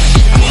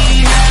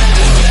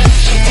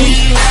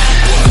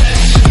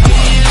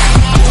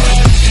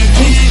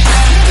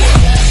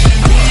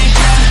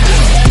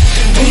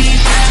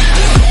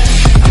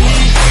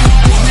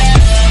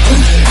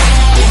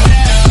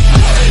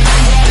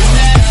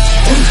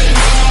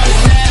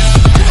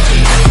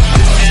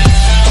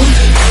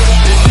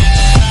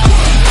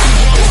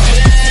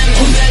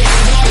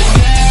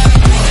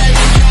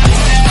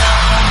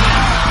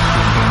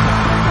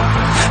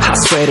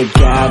 Swear to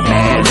God,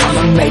 man,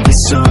 I'ma make it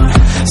soon.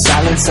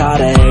 Silence all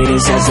the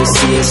haters as they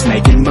see us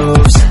making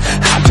moves.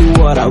 I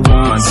do what I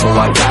want, so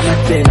I got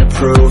nothing to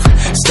prove.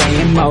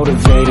 Staying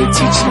motivated,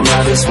 teaching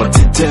others what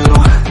to do.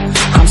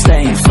 I'm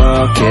staying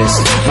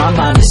focused, my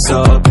mind is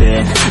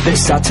open. They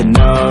start to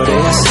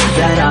notice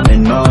that I'm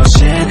in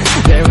motion.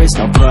 There is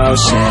no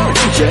potion,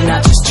 you're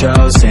not just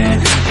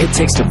chosen. It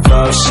takes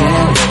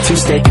devotion to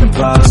stay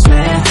composed,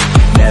 man.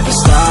 Never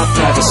stop,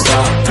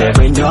 there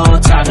ain't no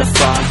time to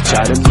fall.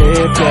 Try to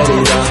live, get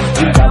it up,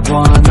 you got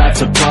one life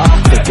to ball.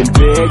 Thinking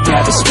big,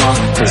 never small,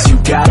 cause you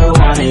gotta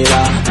want it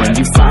all. When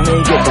you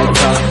finally get that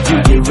call, you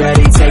get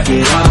ready, take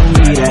it on.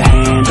 Need a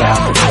hand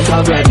out, I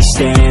already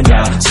stand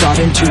out.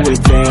 Starting to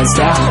advance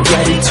now,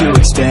 ready to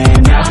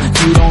expand now.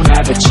 You don't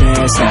have a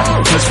chance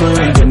now, cause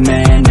we're in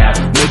demand now.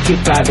 Make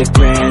it by the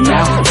grand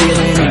now,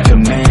 feeling in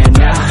command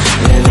now.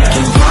 They're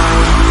looking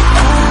right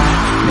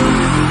at me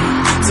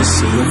to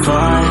see if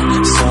I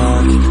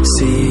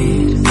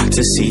succeed,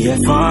 to see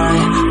if I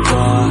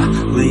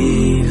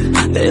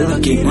believe. They're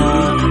looking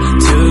up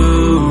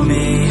to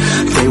me.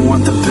 They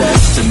want the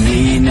best of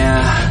me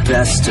now,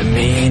 best of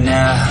me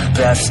now,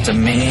 best of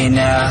me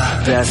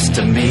now, best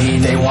of me.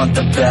 They want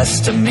the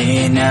best of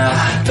me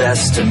now,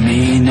 best of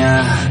me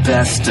now,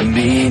 best of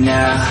me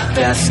now,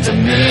 best of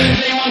me.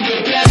 They want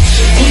the best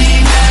of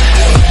me now.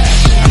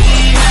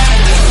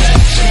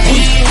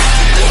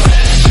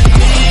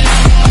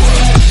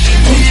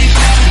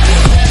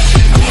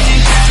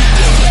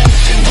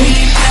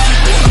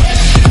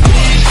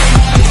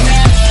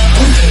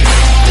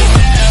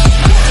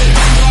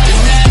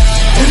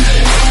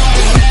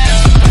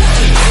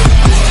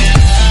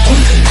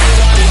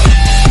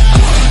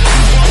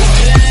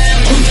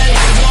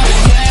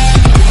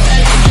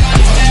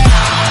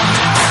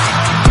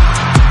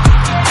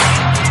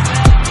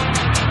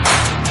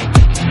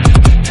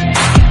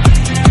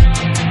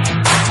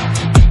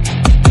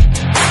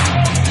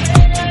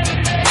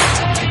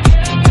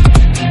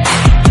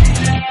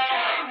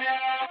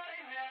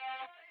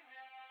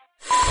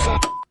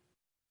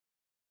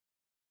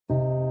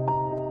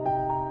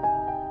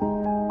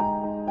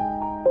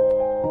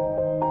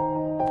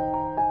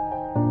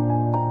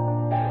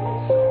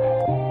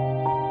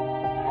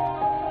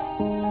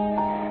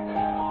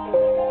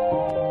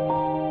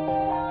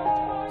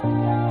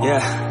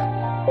 Yeah.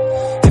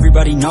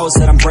 Everybody knows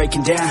that I'm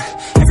breaking down.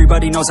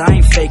 Everybody knows I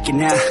ain't faking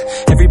now.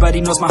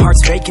 Everybody knows my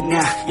heart's vacant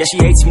now. Yeah, she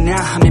hates me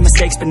now, I made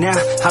mistakes but now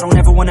I don't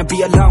ever wanna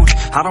be alone.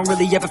 I don't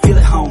really ever feel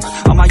at home.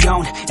 On my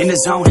own, in the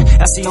zone,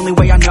 that's the only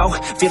way I know.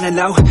 Feeling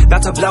low,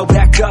 about to blow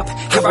back up.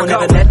 Here I won't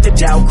ever let the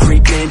doubt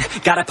creep in.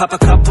 Gotta pop a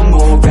couple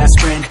more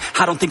aspirin.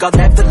 I don't think I'll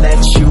ever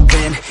let you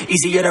in.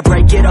 Easier to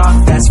break it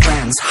off as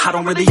friends. I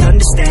don't really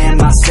understand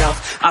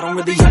myself. I don't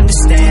really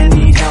understand,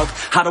 need help.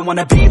 I don't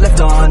wanna be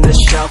left on the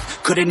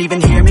shelf. Couldn't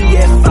even hear me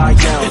if I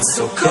yelled. It's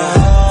so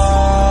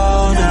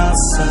cold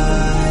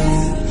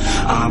outside,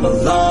 I'm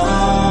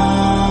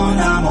alone,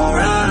 I'm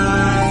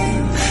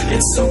alright.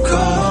 It's so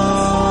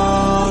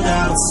cold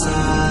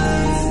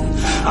outside,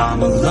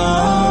 I'm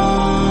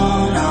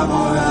alone, I'm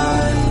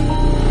alright.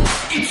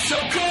 It's so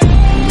cold.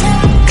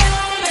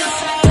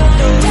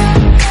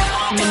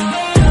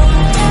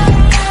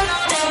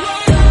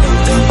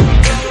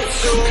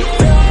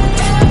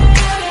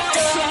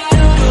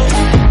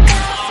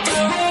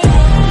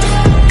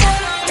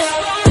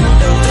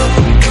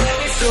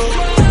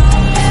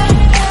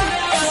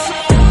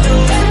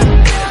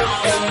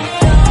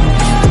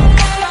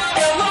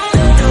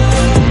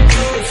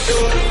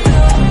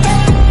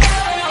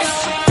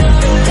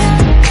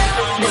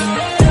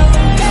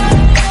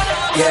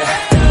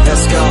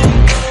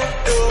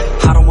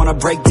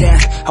 Break down,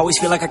 always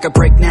feel like I could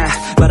break now,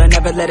 but I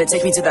never let it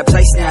take me to that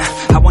place now.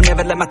 I won't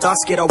ever let my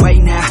thoughts get away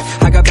now.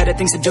 I got better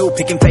things to do,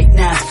 picking fate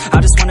now. I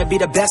just wanna be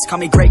the best, call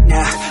me great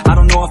now. I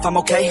don't know if I'm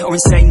okay or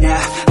insane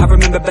now. I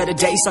remember better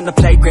days on the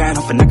playground,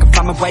 hoping I can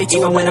find my way.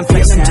 Even when I'm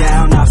feeling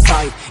down, I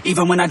fight.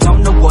 Even when I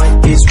don't know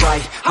what is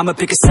right, I'ma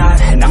pick a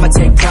side and I'ma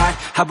take pride.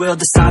 I will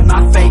decide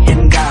my fate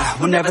and I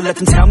will never let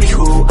them tell me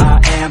who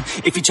I am.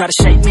 If you try to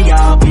shake me,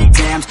 I'll be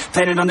damned.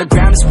 Planet on the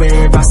ground is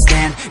where I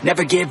stand.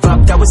 Never give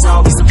up, that was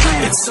always the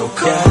plan. It's so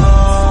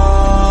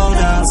cold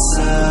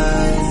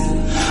outside,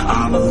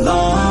 I'm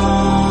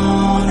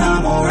alone,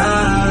 I'm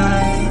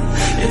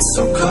alright. It's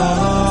so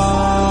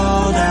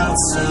cold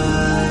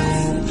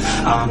outside,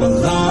 I'm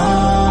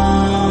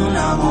alone,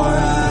 I'm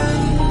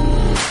alright.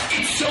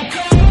 It's so cold.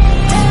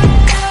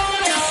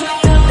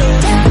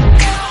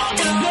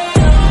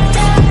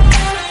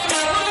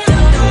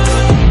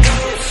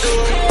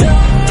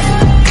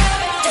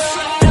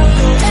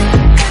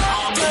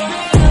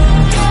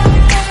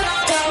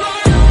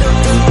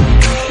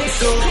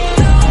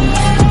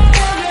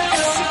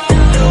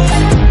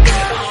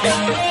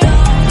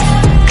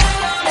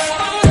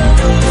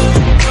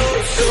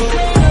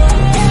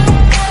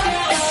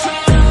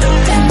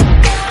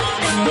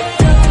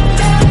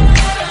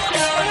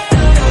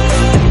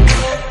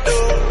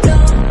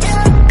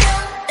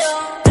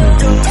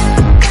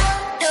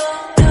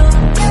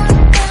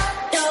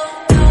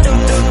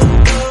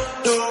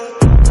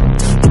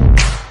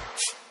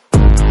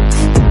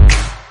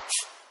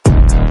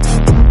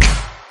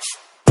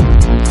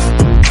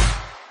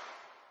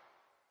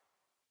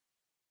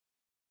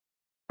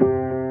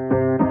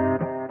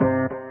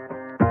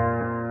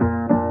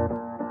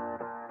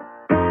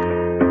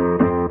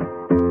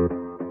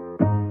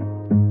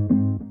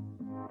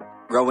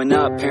 Growing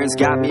up, parents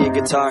got me a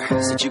guitar.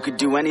 Said you could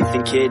do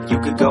anything, kid, you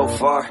could go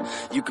far.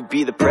 You could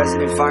be the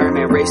president,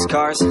 fireman, race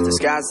cars. The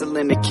sky's the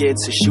limit, kid,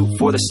 so shoot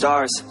for the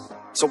stars.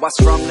 So I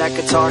strummed that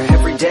guitar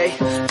every day.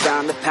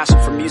 Found the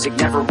passion for music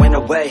never went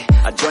away.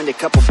 I joined a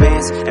couple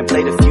bands and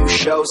played a few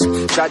shows.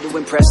 Tried to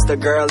impress the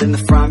girl in the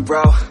front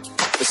row.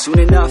 But soon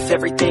enough,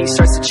 everything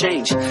starts to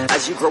change.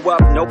 As you grow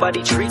up,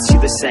 nobody treats you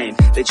the same.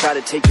 They try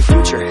to take your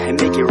future and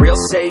make it real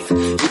safe.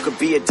 You could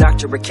be a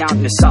doctor,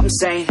 accountant, or something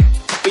sane.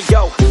 But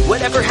yo,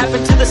 whatever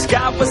happened to the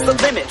sky was the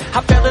limit.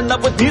 I fell in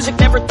love with music,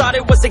 never thought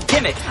it was a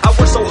gimmick. I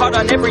worked so hard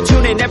on every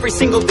tune and every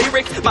single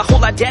lyric. My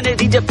whole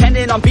identity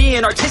depended on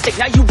being artistic.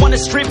 Now you wanna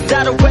strip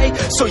that away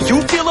so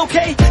you feel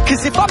okay?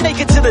 Cause if I make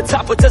it to the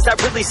top, what does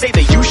that really say?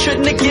 That you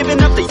shouldn't have given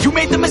up, that you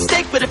made the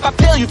mistake? But if I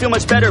fail, you feel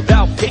much better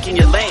about picking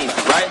your lane,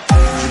 right?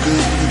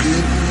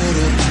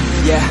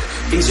 Yeah,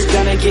 things are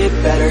gonna get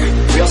better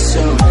real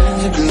soon.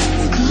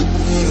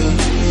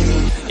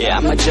 Yeah,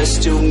 I'ma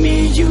just do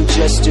me, you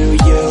just do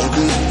you.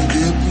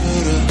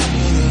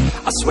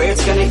 I swear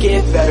it's gonna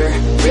get better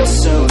real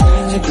soon.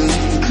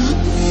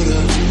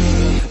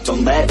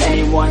 Don't let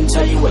anyone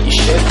tell you what you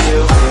should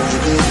do.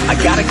 I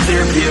got a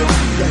clear view,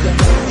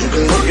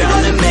 we're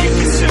gonna make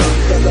it soon.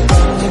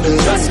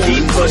 Just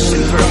keep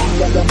pushing through.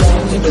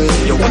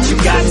 You're what you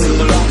got to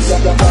lose.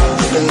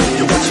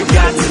 You're what you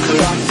got to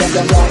lose.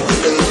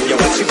 You're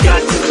what you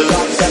got to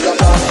lose.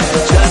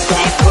 Just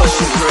keep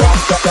pushing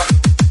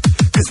through.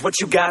 Cause what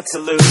you got to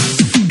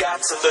lose, got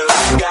to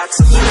lose, got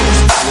to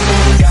lose,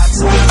 got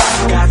to lose,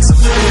 got to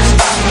lose,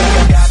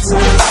 got to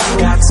lose,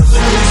 got to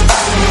lose,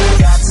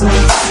 got to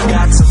lose,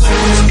 got to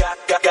lose, got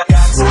to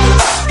lose,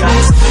 got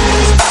to lose,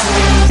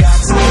 got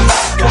to lose, got to lose,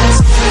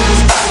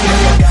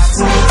 got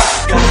to lose,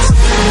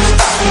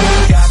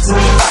 got to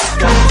lose.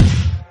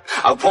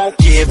 I won't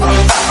give up,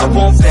 I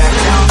won't back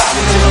down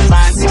until the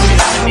line's singing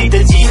underneath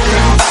the deep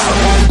ground. I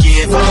won't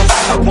give up,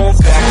 I won't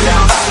back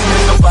down.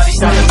 There's nobody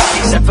stopping me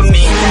except for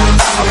me now.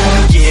 I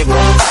won't give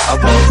up, I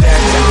won't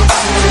back down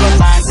until the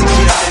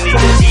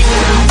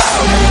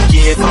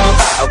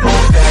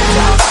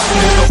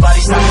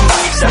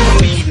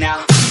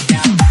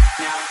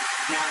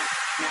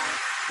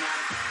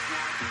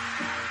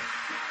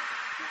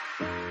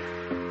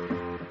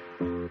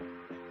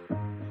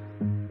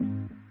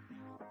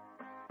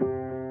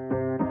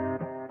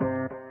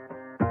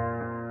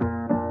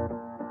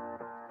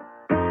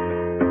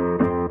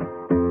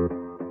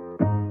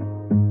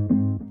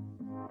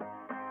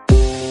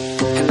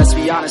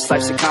honest,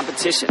 life's a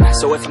competition.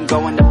 So if I'm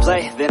going to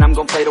play, then I'm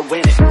gonna play to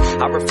win it.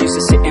 I refuse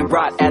to sit and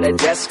rot at a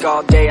desk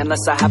all day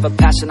unless I have a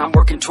passion I'm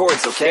working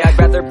towards, okay? I'd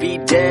rather be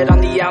dead on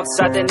the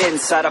outside than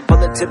inside. A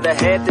bullet to the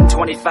head than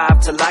 25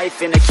 to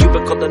life in a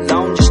cubicle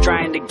alone, just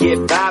trying to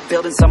get by,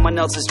 building someone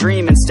else's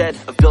dream instead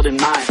of building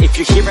mine. If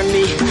you're hearing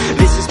me,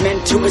 this is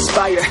meant to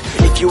inspire.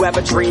 If you have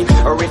a dream,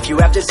 or if you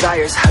have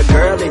desires, a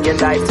girl in your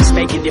life that's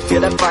making you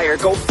feel that fire,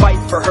 go fight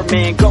for her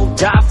man, go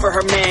die for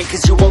her man.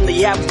 Cause you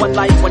only have one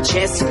life, one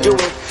chance to do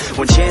it,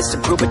 one chance to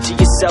prove it to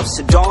yourself,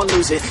 so don't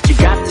lose it. You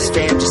got this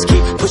fam, just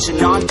keep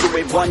pushing on through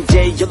it. One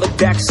day you'll look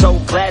back so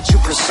glad you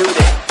pursued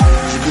it.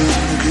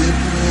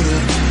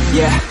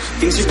 Yeah,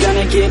 things are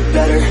gonna get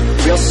better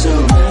real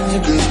soon.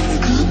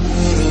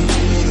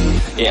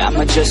 Yeah,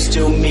 I'ma just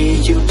do me,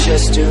 you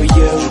just do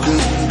you.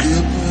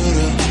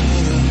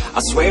 I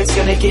swear it's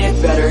gonna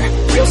get better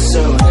real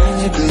soon.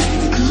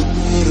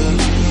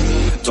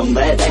 Don't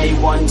let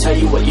anyone tell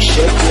you what you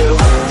should do.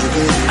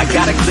 I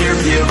got a clear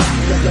view,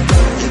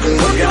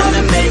 we're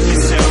gonna make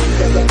it soon.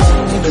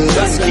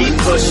 Just keep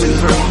pushing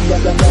through.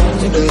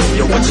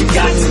 You're what you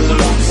got to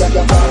lose.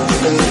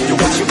 You're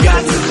what you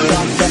got to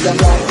lose.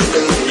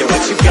 You're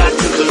what you got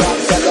to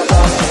lose.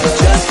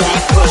 Just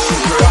keep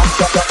pushing through.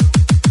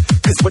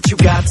 Cause what you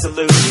got to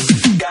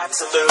lose, got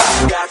to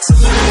lose, got to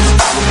lose,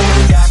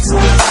 got to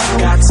lose,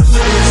 got to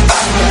lose,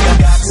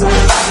 got to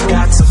lose,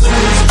 got to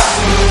lose,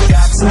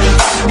 got to lose,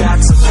 got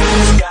to lose, got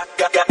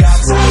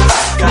to lose,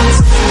 got to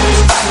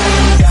lose,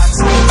 got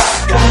to lose,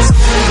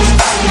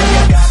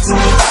 got to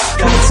lose,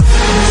 got to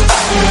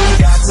lose,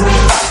 got to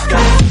lose.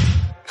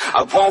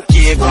 I won't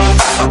give up,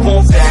 I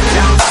won't back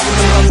down.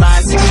 Till the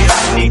line 6 years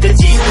beneath the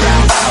deep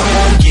ground. I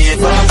won't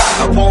give up,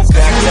 I won't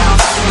back down.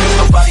 There's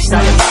nobody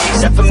stopping me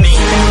except for me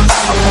now.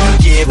 I won't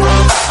give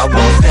up, I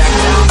won't back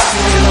down.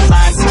 Till the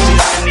line 6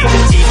 years beneath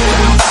the deep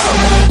ground. I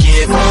won't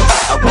give up,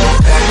 I won't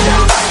back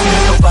down.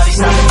 There's nobody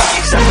stopping me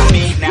except for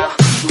me now.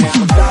 You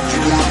won't stop me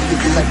now,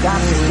 because I got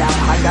this now.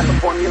 I got the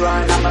formula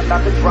and I'm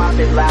about to drop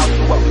it loud.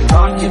 So what we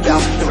talking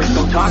about? There is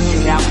no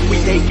talking now. We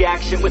take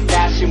action with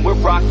passion, we're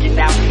rocking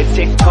now. It's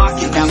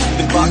tick-tocking now,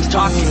 the clock's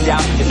talking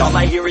down. And all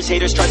I hear is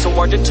haters try so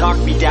hard to talk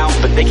me down,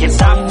 but they can't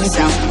stop the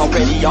sound,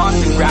 already on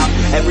the ground.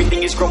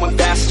 Everything is growing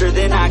faster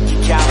than I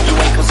can count. You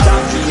ain't gonna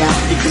stop me now,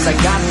 because I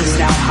got this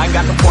now. I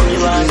got the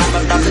formula and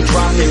I'm about to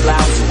drop it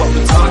loud. So what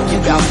we talking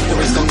about? There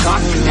is no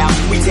talking now.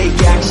 We take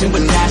action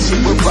with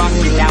passion, we're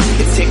rocking now.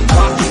 It's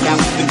tick-tocking now,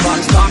 the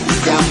clock's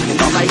talking down. And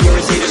all I hear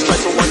is haters try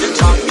so hard to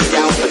talk me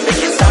down, but they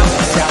can't stop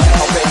the sound,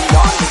 already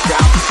on the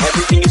ground.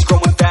 Everything is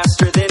growing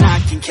faster than I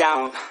can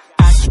count.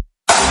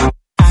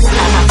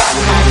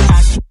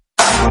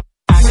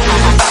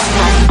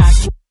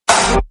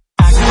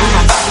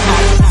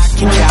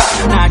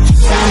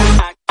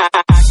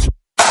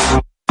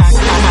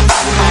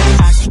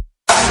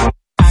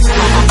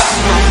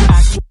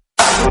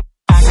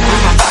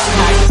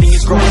 Everything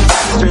is growing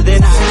faster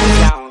than I can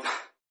count.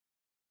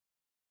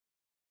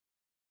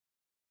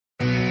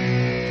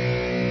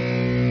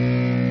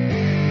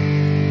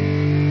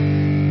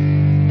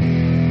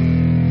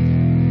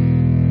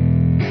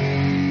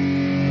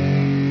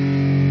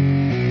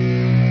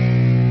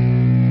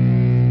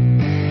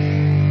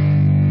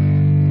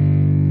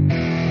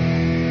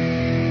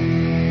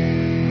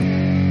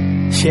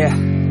 Yeah,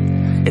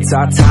 it's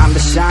our time to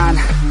shine.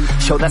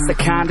 Show that's the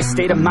kind of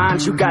state of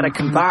mind you gotta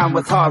combine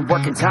with hard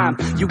work and time.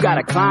 You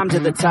gotta climb to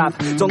the top.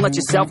 Don't let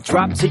yourself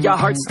drop till your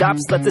heart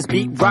stops. Let this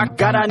beat rock.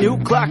 Got a new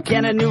clock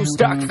and a new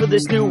stock for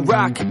this new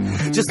rock.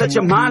 Just let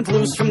your mind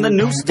loose from the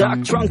new stock.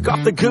 Drunk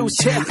off the goose,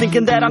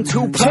 thinking that I'm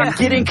too pop.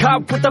 Getting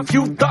caught with a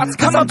few thoughts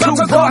cause I'm too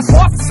lost.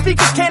 Off the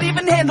speakers can't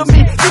even handle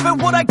me. Giving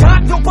what I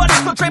got, nobody's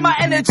gonna drain my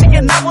energy.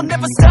 And I will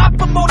never stop,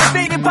 I'm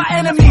motivated by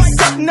enemies.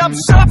 Setting up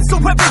shop so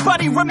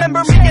everybody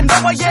remember me. And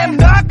though I am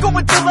not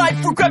going through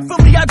life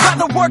regretfully, I'd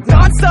rather work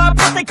non-stop,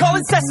 what they call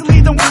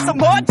incessantly, than want some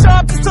more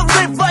job just to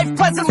live life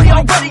pleasantly.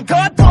 Already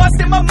got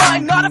lost in my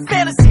mind, not a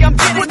fantasy, I'm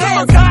getting with a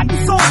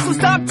forgotten soul, so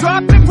stop,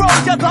 drop, and roll.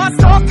 You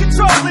lost all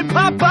control and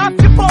pop off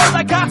your ball.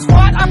 I got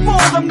squat, I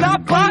fold, I'm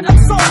not bought, I'm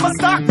sold. My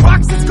stock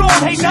rocks, it's gold.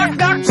 Hey, knock,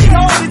 knock, she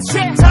home, it's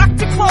shit, talk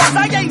to close.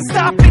 I ain't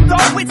stopping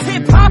though, it's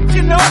hip-hop,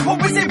 you know, or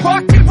is it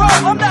rock and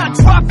roll? I'm not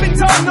dropping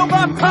down, no,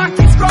 my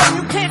pocket's grown.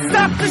 You can't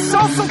stop the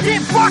show, so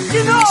get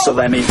rockin' on. So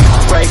let me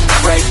break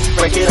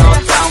it all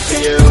down for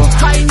you.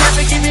 I ain't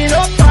never giving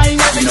up, I ain't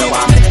never giving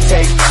up.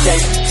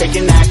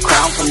 Taking that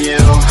crown from you.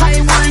 I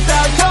ain't worried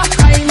about you,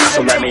 I ain't never.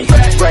 So let me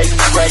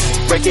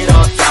break it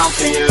all down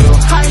for you.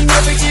 I ain't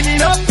never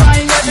giving up, I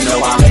ain't never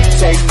giving up.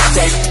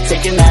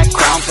 Taking that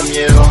crown from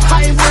you.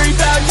 I ain't worried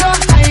about you,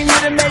 I ain't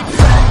never make it.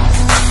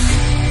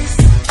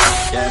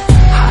 Yeah,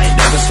 I ain't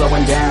never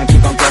slowing down,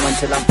 keep on going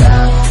till I'm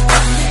down.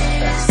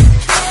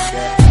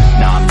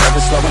 No, I'm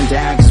never slowing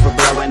down, cause we're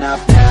blowing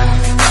up now.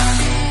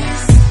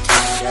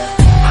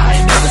 I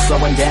ain't never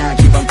slowing down,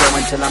 keep on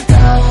going till I'm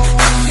down.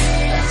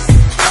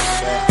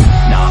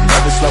 No, I'm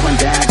never slowing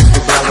down, cause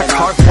we're blowing up. I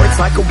carve words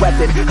like a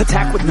weapon,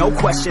 attack with no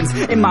questions.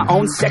 In my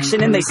own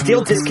section and they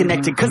still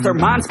disconnected, cause their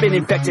mind's been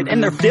infected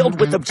and they're filled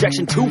with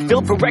objection. Too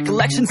filled for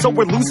recollection, so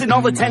we're losing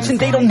all attention.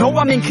 They don't know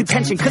I'm in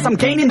contention, cause I'm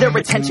gaining their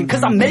attention,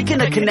 cause I'm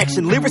making a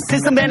connection.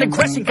 Lyricism and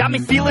aggression got me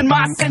feeling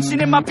my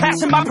ascension. In my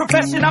passion, my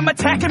profession, I'm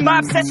attacking my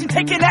obsession,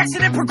 taking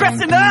action and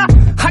progressing.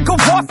 I go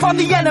off on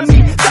the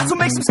enemy, that's what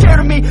makes them scared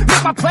of me.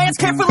 Make my plans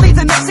carefully,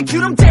 then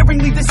execute them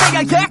daringly. They say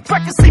I act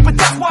recklessly, but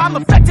that's why I'm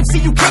effective. See,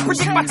 you can't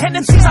predict my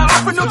tendencies, I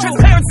offer no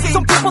transparency.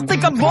 Some people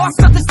think I'm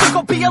lost, others think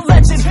I'll be a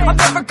legend. I'm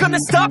never gonna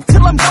stop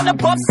till I'm one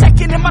above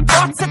second. And my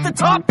thoughts at the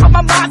top, but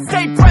my mind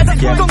stay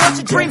present. Don't let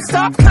your dreams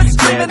stop, cause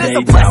dreaming is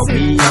a blessing.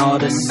 They tell me all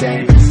the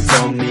same,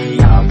 told me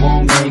I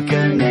won't make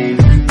a name,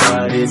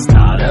 but it's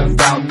not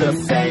about the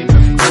fame,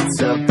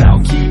 it's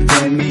about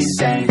keeping me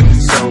sane.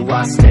 So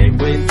I stay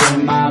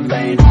within my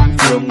lane,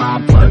 feel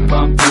my blood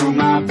pump through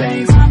my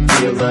veins,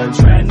 feel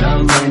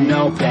adrenaline,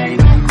 no pain,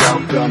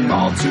 welcome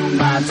all to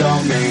my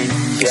domain.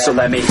 So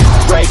let me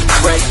break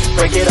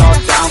it all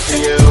down for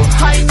you.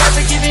 I ain't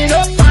never giving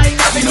up, I ain't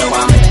never giving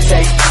up.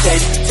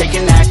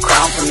 Taking that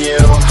crown from you.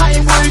 I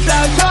ain't worried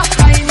about you,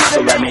 I ain't never.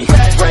 So let me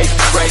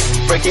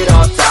break it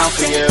all down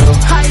for you.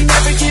 I ain't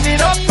never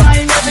giving up, I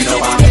ain't never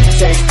giving up.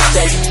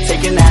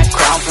 Taking that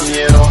crown from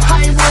you. I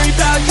ain't worried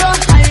about you,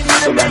 I ain't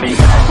never. So let me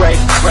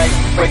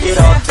break it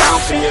all down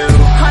for you.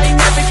 I ain't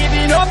never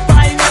giving up,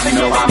 I ain't never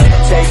giving up.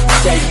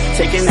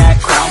 Taking that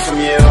crown from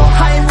you.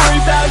 I ain't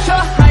worried about you,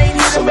 I ain't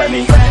never. So let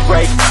me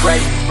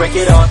break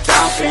it all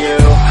down for you.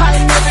 I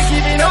ain't never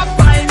giving up,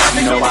 I ain't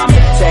never giving up.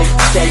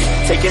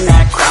 Taking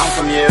that crown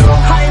from you.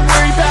 I ain't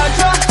worried about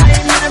you, I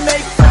ain't gonna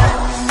make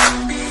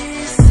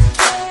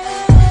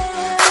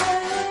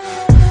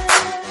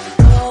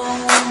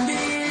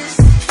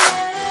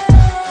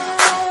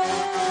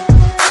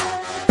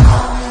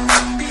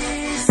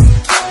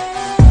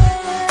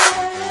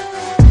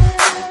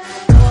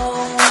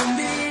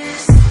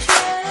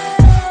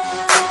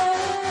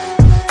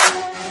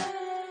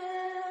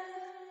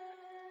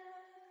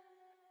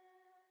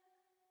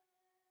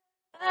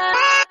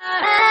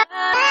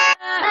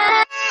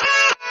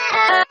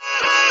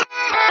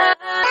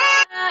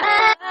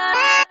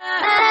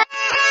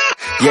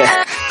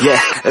Yeah,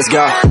 let's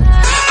go.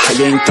 I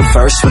ain't the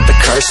first with the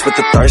curse, with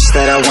the thirst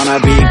that I wanna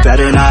be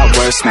better, not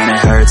worse, man it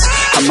hurts.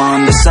 I'm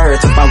on this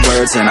earth with my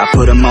words and I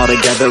put them all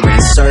together,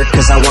 insert,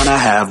 cause I wanna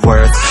have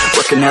worth.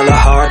 Working hella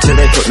hard till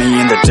they put me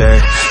in the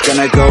dirt.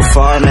 Gonna go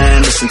far,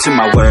 man, listen to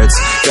my words.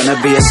 Gonna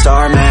be a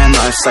star, man,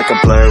 life's like a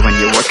blur. When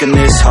you're working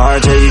this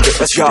hard, yeah, you get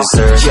what you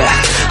deserve. Yeah,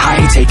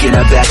 I ain't taking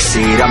a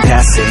backseat, I'm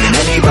passing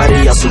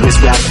anybody else who is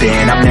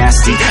rapping. I'm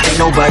nasty, ain't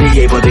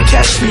nobody able to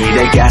catch me.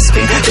 They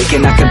gasping, they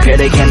cannot compare,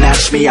 they can't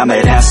match me. I'm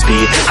at half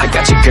speed, I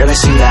got your girl and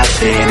she laughing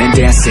and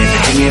dancing,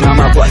 hanging on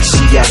my butt, she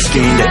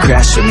asking to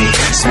crash with me,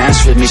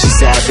 smash with me, she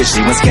savage,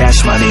 she wants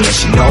cash money and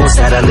she knows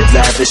that I live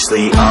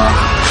lavishly.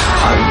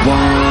 I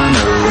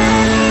wanna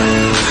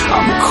live,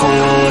 I'm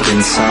cold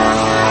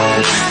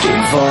inside,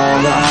 give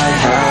all I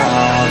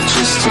have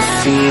just to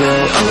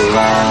feel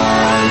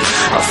alive.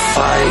 I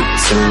fight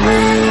to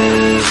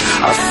live,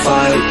 I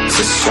fight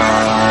to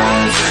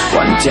strive,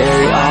 one day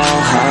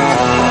I'll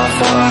have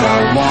what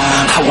I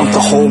want. I want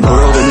the whole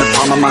world in the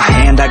palm of my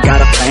hand, I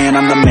got a plan,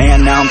 I'm the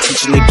man, now I'm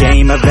teaching the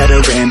game, a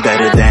veteran,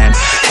 better than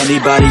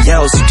anybody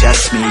else who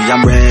tests me.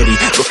 I'm ready,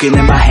 looking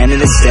in my hand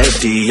and it's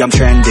steady, I'm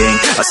trending,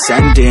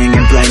 ascending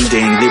and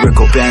blending,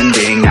 lyrical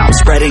bending, now I'm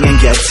spreading and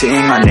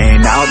getting my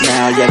name out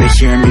now, yeah they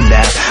hearing me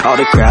laugh, all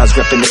the crowds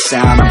repping the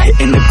sound, I'm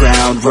hitting the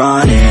ground,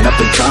 running, up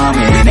and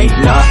coming, ain't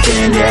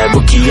nothing, yeah,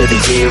 rookie of the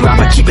year,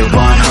 I'ma keep it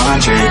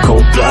 100,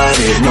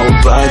 cold-blooded, no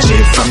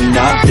budget, from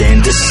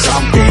nothing to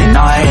something,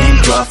 I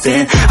ain't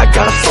bluffing, I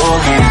got a full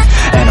hand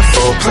and a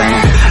full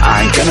plan,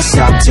 I ain't gonna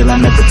stop till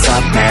I'm at the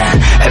top, man,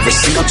 every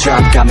single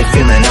drop got me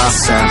feeling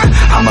awesome,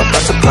 I'm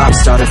about to pop,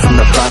 started from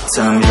the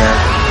bottom, yeah,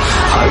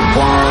 I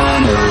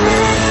wanna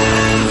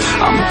live,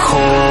 I'm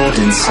cold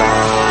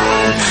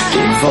inside,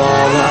 give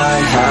all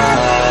I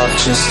have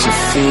just to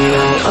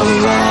feel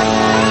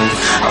alive,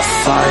 I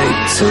fight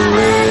to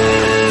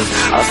live,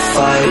 I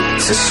fight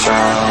to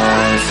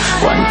strive,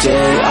 one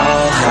day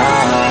I'll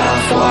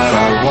have what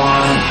I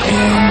want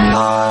in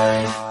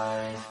life.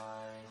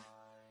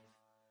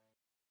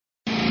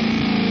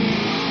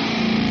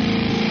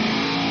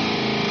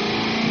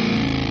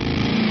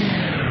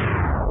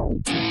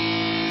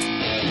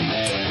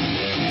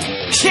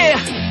 Yeah,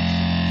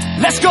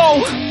 let's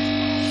go.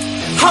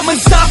 I'm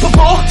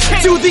unstoppable,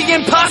 do the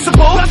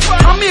impossible.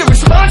 I'm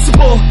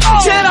irresponsible,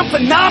 yet I'm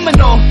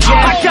phenomenal.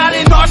 I got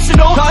an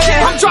arsenal,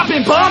 I'm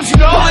dropping bombs, you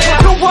know.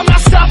 No, I'm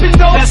not stopping,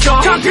 no.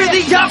 Conquer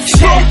the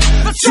obstacle.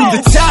 To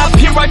the top,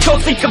 here I go,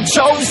 think I'm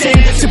chosen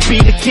to be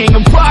the king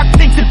of rock,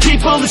 think the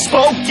people have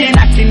spoken.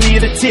 I can hear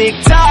the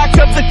tick-tock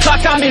of the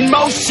clock, I'm in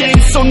motion.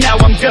 So now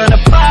I'm gonna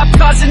pop,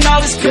 causing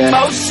all this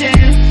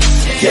commotion.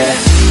 Yeah,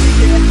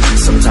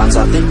 sometimes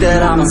I think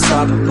that I'm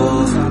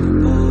unstoppable.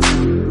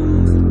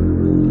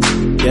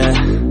 Yeah,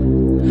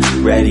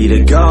 ready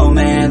to go,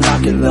 man,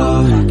 lock it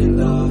low.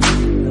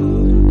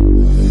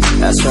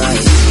 That's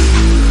right,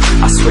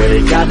 I swear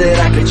to God that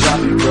I could drop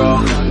you, bro.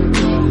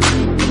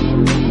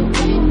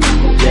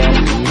 Yeah,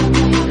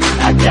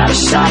 I got a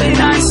shot and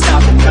I ain't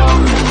stopping, no.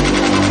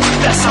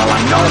 That's how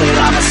I know that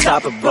I'm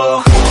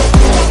unstoppable.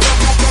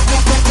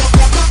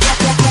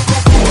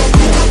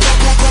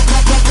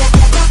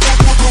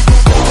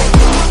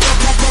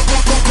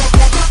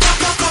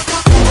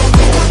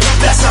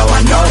 That's how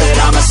I know that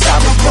I'm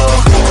unstoppable.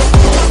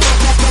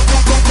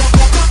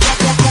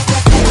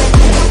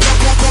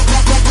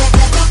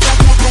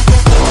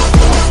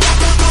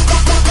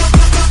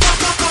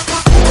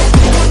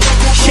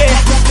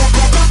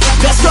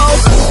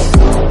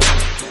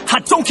 I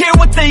don't care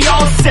what they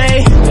all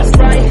say. That's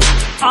right.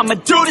 I'ma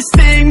do this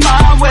thing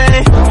my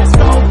way. Let's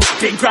go.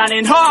 Been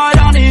grinding hard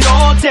on it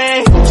all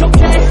day.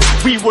 Okay.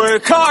 We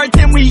work hard,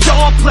 then we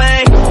all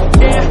play.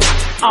 Yeah.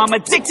 I'm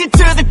addicted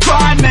to the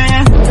grind,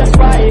 man. That's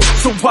right.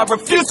 So I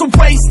refuse to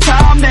waste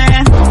time,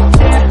 man.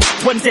 Yeah.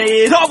 One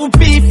day it all will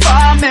be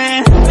fine,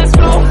 man. Let's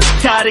go.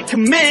 Gotta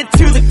commit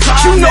to the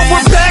climb, you know, man.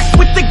 We're back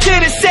with the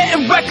Guinness,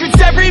 setting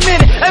records every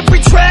minute, every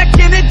track.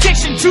 In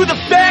addiction to the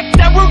fact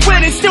that we're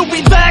winning, still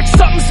we lack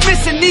something's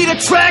missing. Need a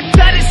track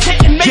that is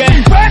hitting,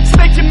 making racks,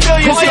 making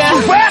millions. Oh, yeah.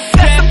 Rap,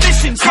 that's the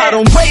mission. I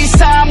don't waste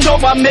time, no,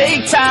 I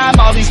make time.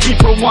 All these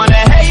people wanna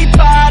hate,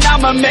 fine,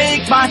 I'ma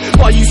make mine.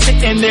 While you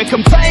sitting there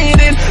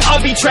complaining,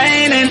 I'll be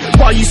training.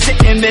 While you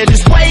sitting there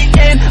just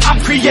waiting, I'm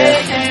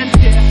creating.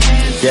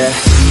 Yeah,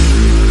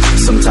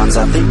 sometimes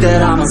I think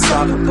that I'm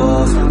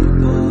unstoppable.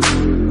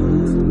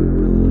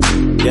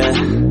 Yeah,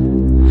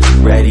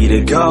 ready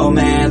to go,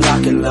 man,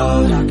 lock and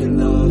load.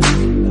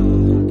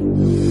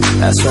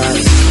 That's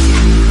right,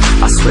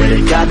 I swear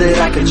to God that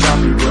I could drop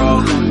you,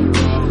 bro.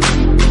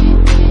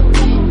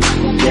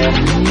 Yeah,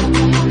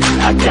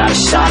 I got a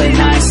shot and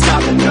I ain't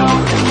stopping, no.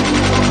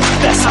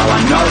 That's how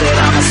I know that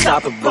I'm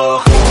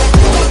unstoppable.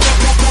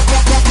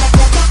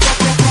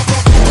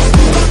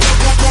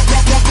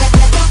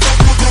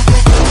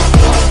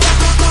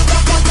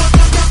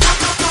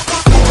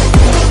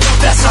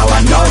 That's how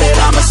I know that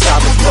I'm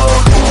unstoppable.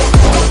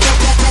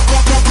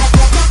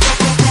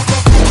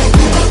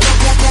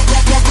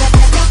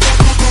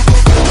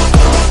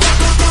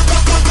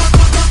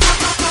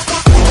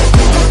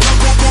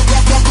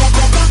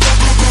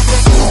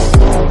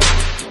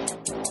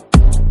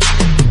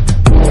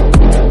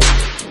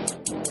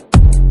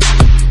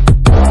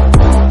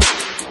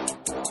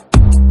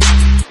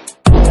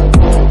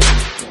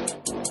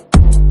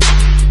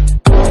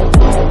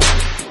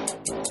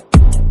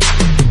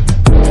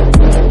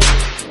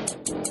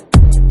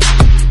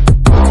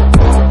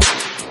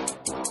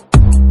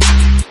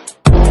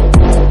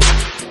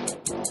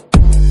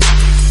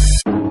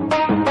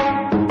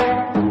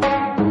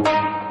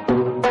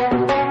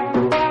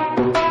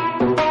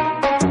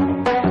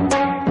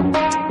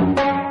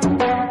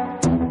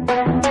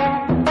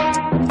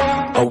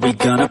 Are we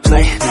gonna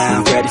play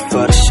now? Ready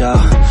for the show?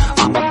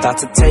 I'm about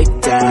to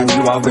take down,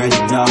 you already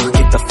know.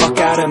 Get the fuck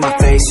out of my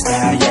face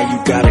now, yeah,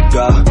 you gotta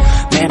go.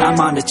 Man, I'm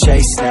on the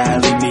chase now,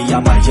 leave me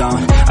on my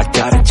own. I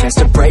got a chance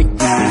to break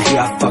now, here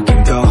I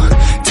fucking go.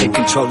 Take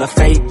control of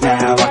fate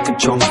now, I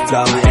control my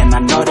flow. And I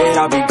know that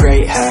I'll be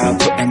great, how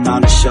putting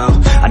on a show.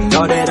 I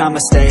know that I'ma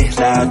stay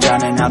loud,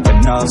 drowning out the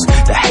noise.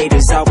 The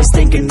haters always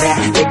thinking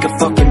that they could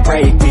fucking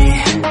break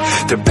me.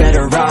 They're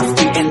better off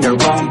eating their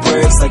own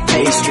words like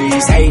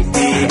pastries. Hate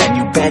me, and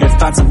you better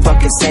find some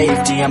fucking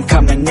safety. I'm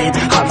coming in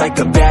hot like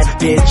a bad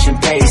bitch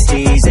and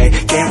pasties. They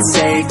can't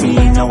save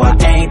me, no I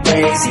ain't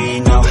lazy,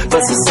 no.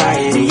 But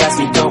society has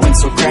me going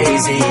so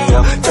crazy,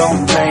 yo.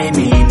 Don't blame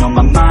me, no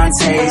my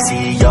mind's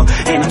hazy, yo.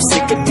 And I'm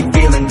sick of me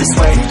feeling this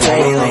way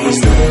lately. I'll always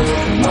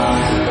live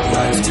my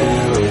life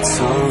till it's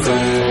over,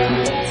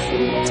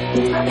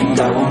 and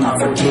I will not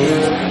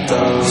forgive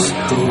those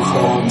who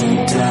hold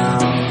me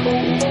down.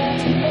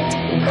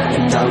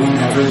 And I will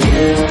never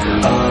give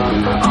up,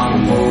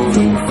 I'm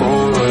moving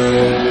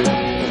forward.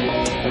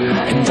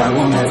 And I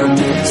will never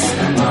miss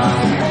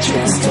my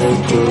chance,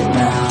 take it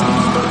now.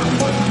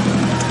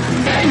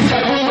 And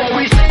I will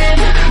always live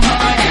my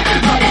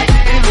life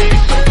till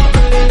it's over.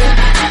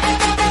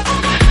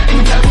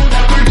 And I will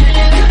never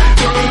give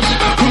those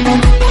who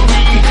hold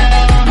me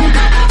down.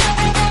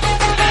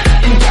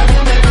 And I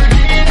will never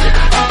give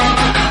up,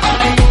 I'm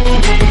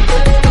moving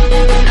forward.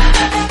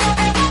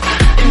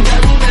 And I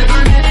will never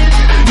miss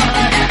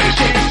my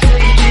chance,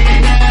 take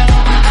it now.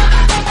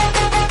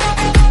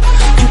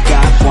 You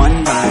got one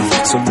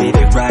life, so live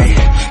it right.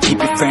 Keep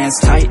your friends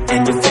tight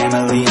and your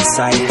family in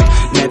sight.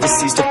 Never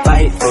cease to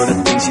fight for the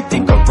things you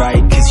think are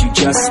right, cause you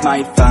just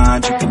might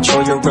find you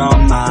control your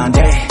own mind,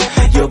 hey.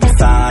 You'll be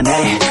fine,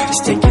 hey.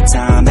 Just take your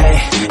time,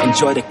 hey.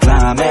 Enjoy the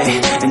climb,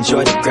 hey.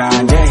 Enjoy the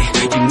grind, hey.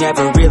 You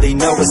never really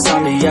know what's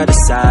on the other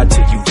side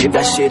till you give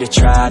that shit a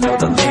try. Know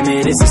the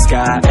limit is the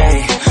sky,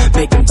 hey.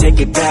 Make them take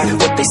it back,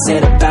 what they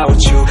said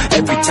about you.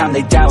 Every time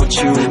they doubt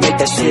you, make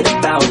that shit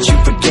about you.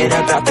 Forget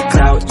about the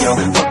clout, yo.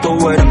 Fuck the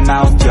word of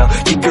mouth, yo.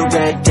 Keep your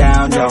head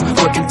down, yo.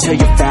 Work until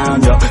you're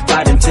found, yo.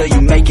 Fight until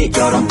you make it,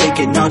 yo. Don't think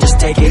it, no, just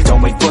take it.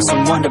 Don't wait wait for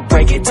someone to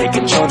break it. Take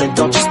control, then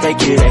don't just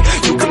fake it. Hey,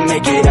 you can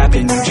make it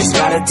happen, you just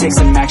gotta take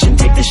some action.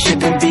 Take the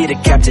ship and be the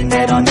captain,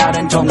 head on out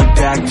and don't look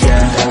back,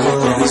 yeah. I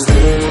will always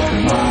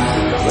live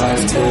my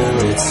life till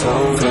it's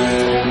over,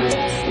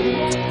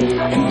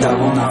 and I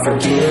will not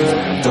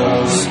forgive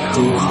those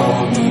who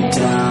hold me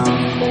down.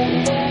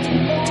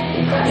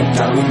 And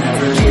I will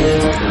never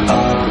give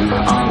up,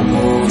 I'm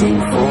moving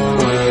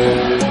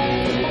forward,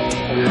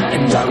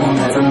 and I will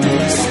never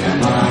miss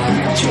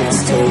my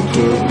chance, take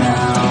it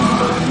now.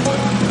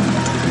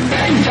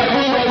 And I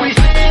will always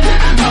live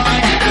my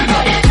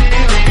life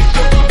till it's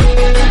over,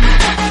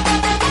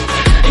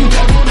 and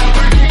I will not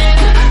forgive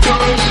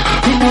those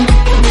who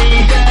hold me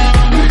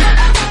down.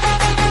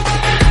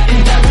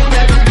 And I will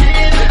never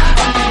give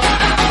up,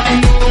 I'm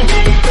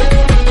moving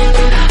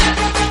forward,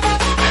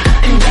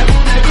 and I will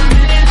never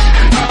miss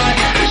my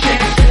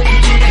chance,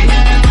 take it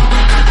now.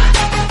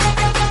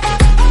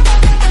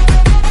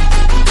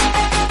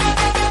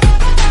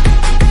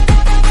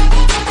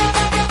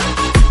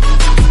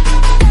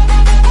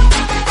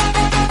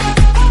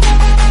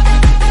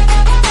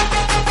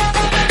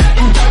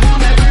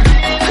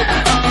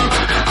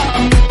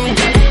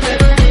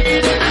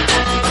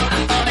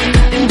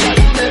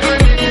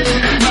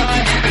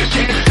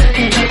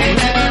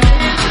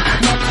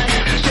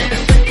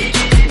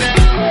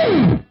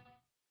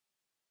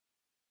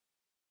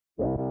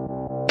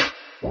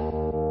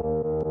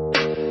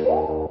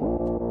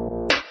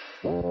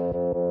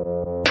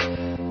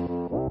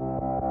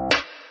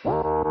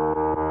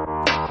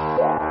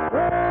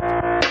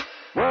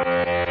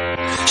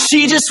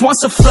 She just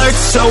wants to flirt,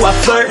 so I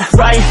flirt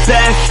right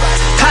back.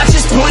 I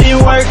just put in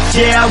work,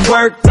 yeah, I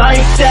work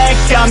like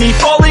that. Got me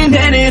falling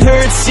and it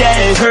hurts,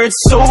 yeah, it hurts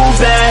so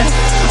bad.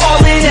 All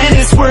in and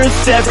it's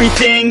worth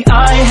everything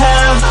I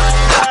have.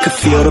 I could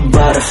feel the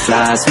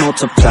butterflies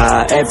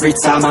multiply every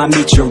time I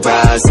meet your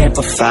eyes,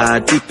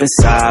 amplified deep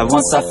inside.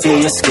 Once I feel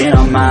your skin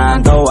on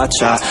mine, though I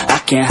try, I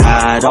can't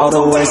hide all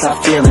the ways I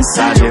feel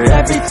inside. You're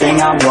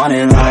everything I want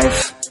in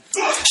life.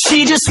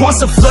 She just wants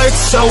to flirt,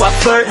 so I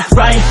flirt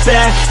right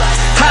back.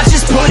 I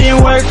just put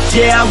in work,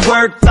 yeah, I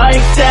work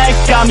like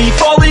that. Got me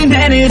falling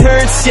and it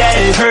hurts, yeah,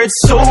 it hurts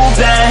so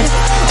bad.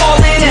 All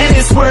in and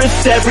it's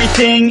worth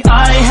everything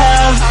I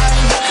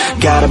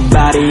have. Got a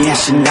body and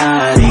she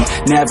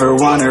naughty, never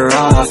want her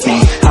off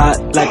me.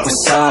 Hot like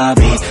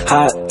wasabi,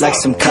 hot like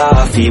some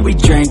coffee. We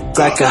drink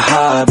like a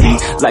hobby,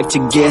 like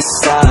to get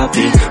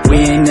sloppy. We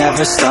ain't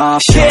never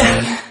stopping.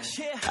 Yeah.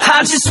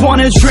 I just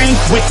wanna drink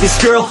with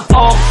this girl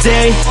all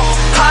day.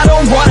 I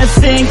don't wanna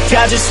think,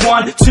 I just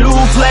want to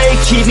play.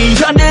 Keep me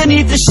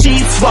underneath the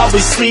sheets while we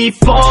sleep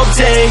all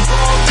day.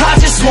 I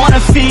just wanna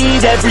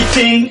feed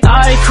everything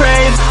I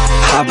crave.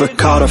 I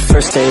recall the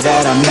first day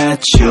that I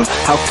met you.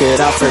 How could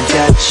I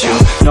forget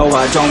you? No,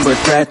 I don't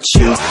regret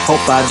you.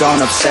 Hope I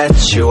don't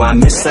upset you. I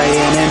miss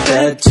laying in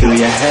bed too.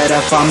 Your head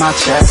up on my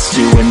chest,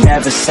 you were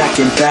never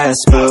second best,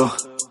 boo.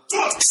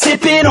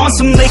 Sipping on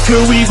some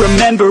liquor, we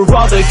remember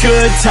all the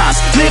good times.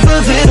 Live a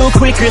little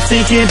quicker,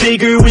 thinking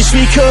bigger, wish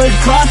we could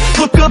climb.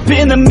 Look up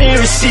in the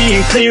mirror,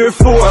 seeing clear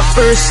for a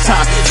first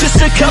time. Just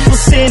a couple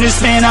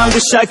sinners, man, I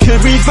wish I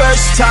could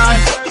reverse time.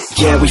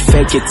 Yeah, we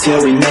fake it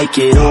till we make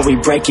it, or we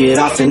break it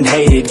off and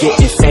hate it.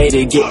 Getting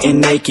faded, getting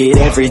naked,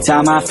 every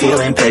time I feel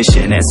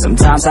impatient. And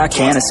sometimes I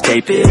can't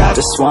escape it, I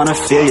just wanna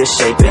feel you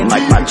shaping.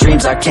 Like my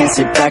dreams, I can't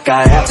sit back,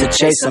 I have to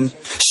chase them.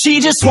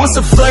 She just wants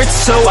to flirt,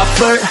 so I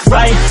flirt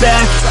right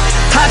back.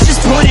 I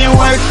just put in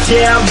work,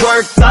 yeah, I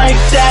work like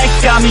that.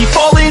 Got me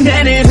falling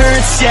and it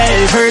hurts, yeah,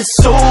 it hurts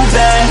so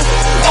bad.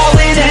 All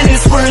in and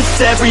it's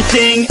worth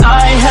everything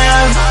I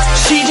have.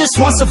 She just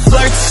wants to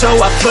flirt, so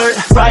I flirt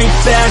right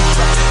back.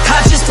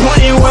 I just put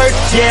in work,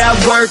 yeah,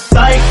 I work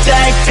like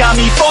that. Got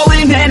me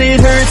falling and it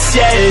hurts,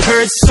 yeah, it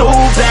hurts so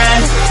bad.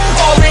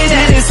 All in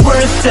and it's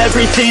worth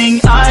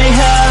everything I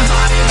have.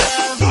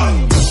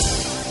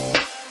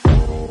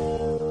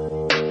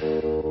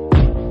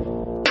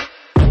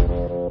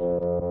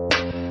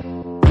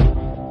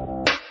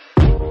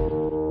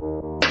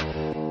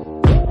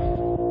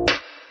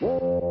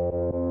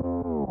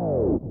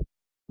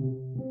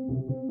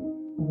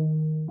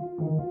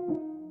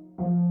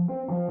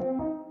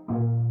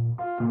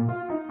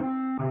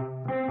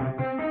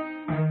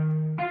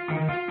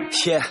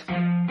 Yeah,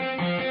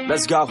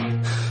 let's go.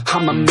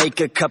 I'ma make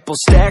a couple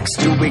stacks,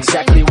 do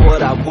exactly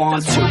what I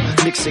want to.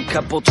 Mix a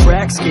couple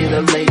tracks, get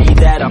a lady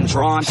that I'm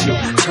drawn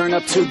to. Turn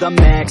up to the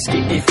max,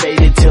 get me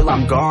faded till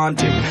I'm gone,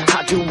 dude.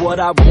 I do what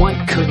I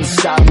want, couldn't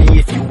stop me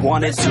if you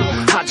wanted to.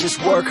 I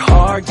just work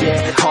hard,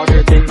 yeah,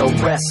 harder than the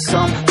rest.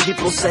 Some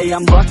people say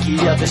I'm lucky,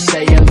 others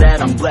saying that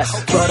I'm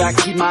blessed. But I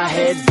keep my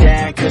head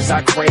down, cause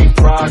I crave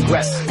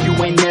progress. You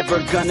ain't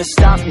never gonna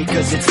stop me,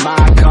 cause it's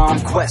my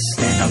conquest.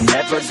 And I'm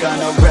never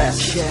gonna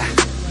rest, yeah.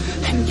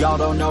 And y'all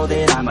don't know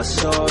that I'm a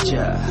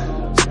soldier.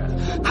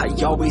 I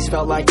always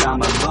felt like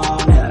I'm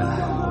alone,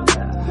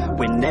 yeah.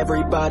 When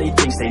everybody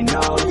thinks they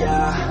know,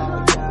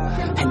 yeah.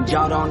 And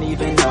y'all don't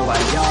even know I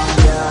own,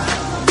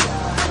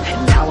 yeah.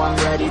 And now I'm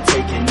ready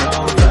taking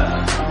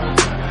over,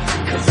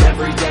 cause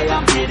every day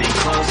I'm getting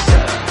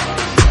closer.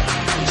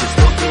 Just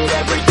look at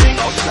everything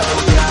I'll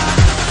show you.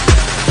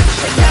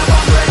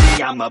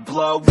 I'ma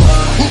blow up.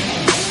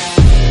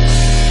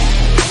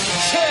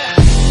 Yeah.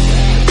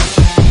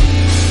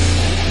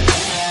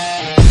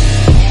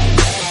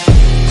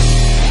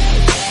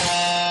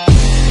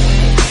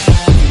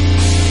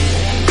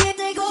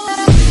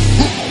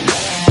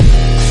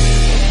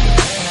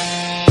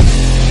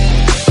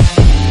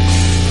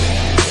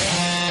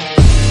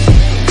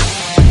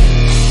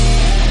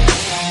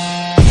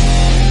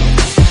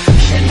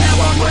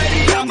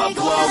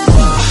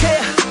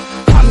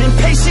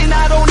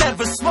 I don't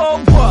ever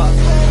slow up.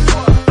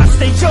 I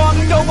stay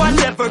young, no, I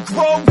never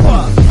grow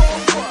up.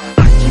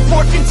 I keep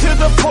working to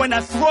the point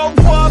I throw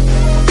up.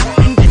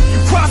 And if you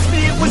cross me,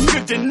 it was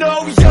good to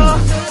know ya.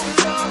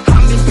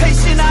 I'm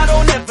impatient, I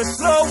don't ever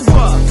slow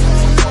up.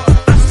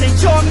 I stay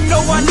young, no,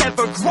 I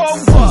never grow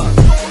up.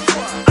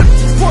 I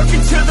keep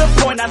working to the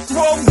point I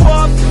throw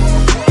up.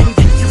 And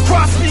if you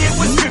cross me, it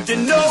was good to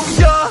know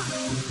ya.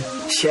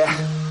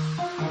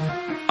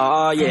 Yeah.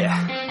 Oh yeah.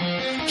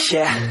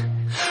 Yeah.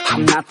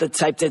 I'm not the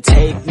type to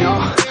take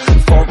no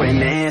for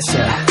an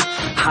answer.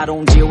 I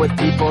don't deal with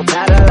people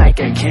that are like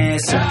a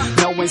cancer.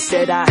 No,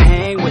 instead I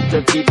hang with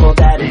the people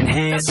that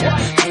enhance ya.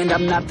 And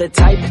I'm not the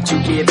type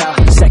to give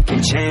out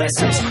second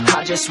chances.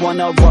 I just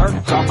wanna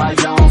work on my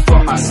own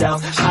for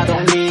myself. I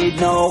don't need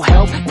no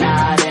help,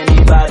 not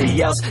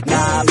anybody else.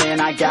 Nah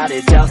man, I got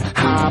it dealt.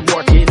 I'm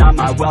working on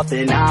my wealth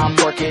and I'm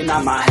working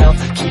on my health.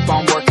 Keep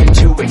on working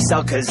to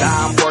excel, cause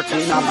I'm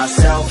working on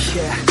myself.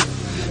 Yeah.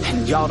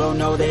 And y'all don't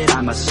know that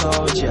I'm a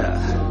soldier.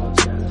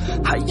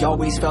 I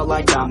always felt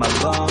like I'm a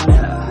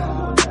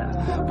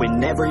loner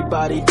when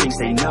everybody thinks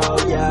they know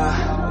ya.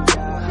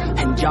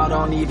 And y'all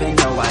don't even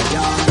know I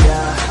own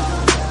ya.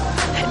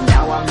 And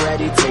now I'm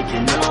ready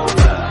taking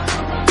over,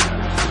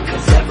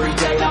 cause every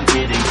day I'm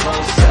getting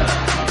closer.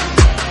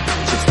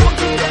 Just look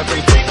at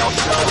everything I'll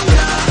show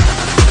ya.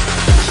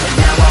 And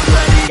now I'm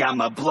ready,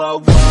 I'ma blow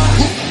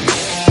up.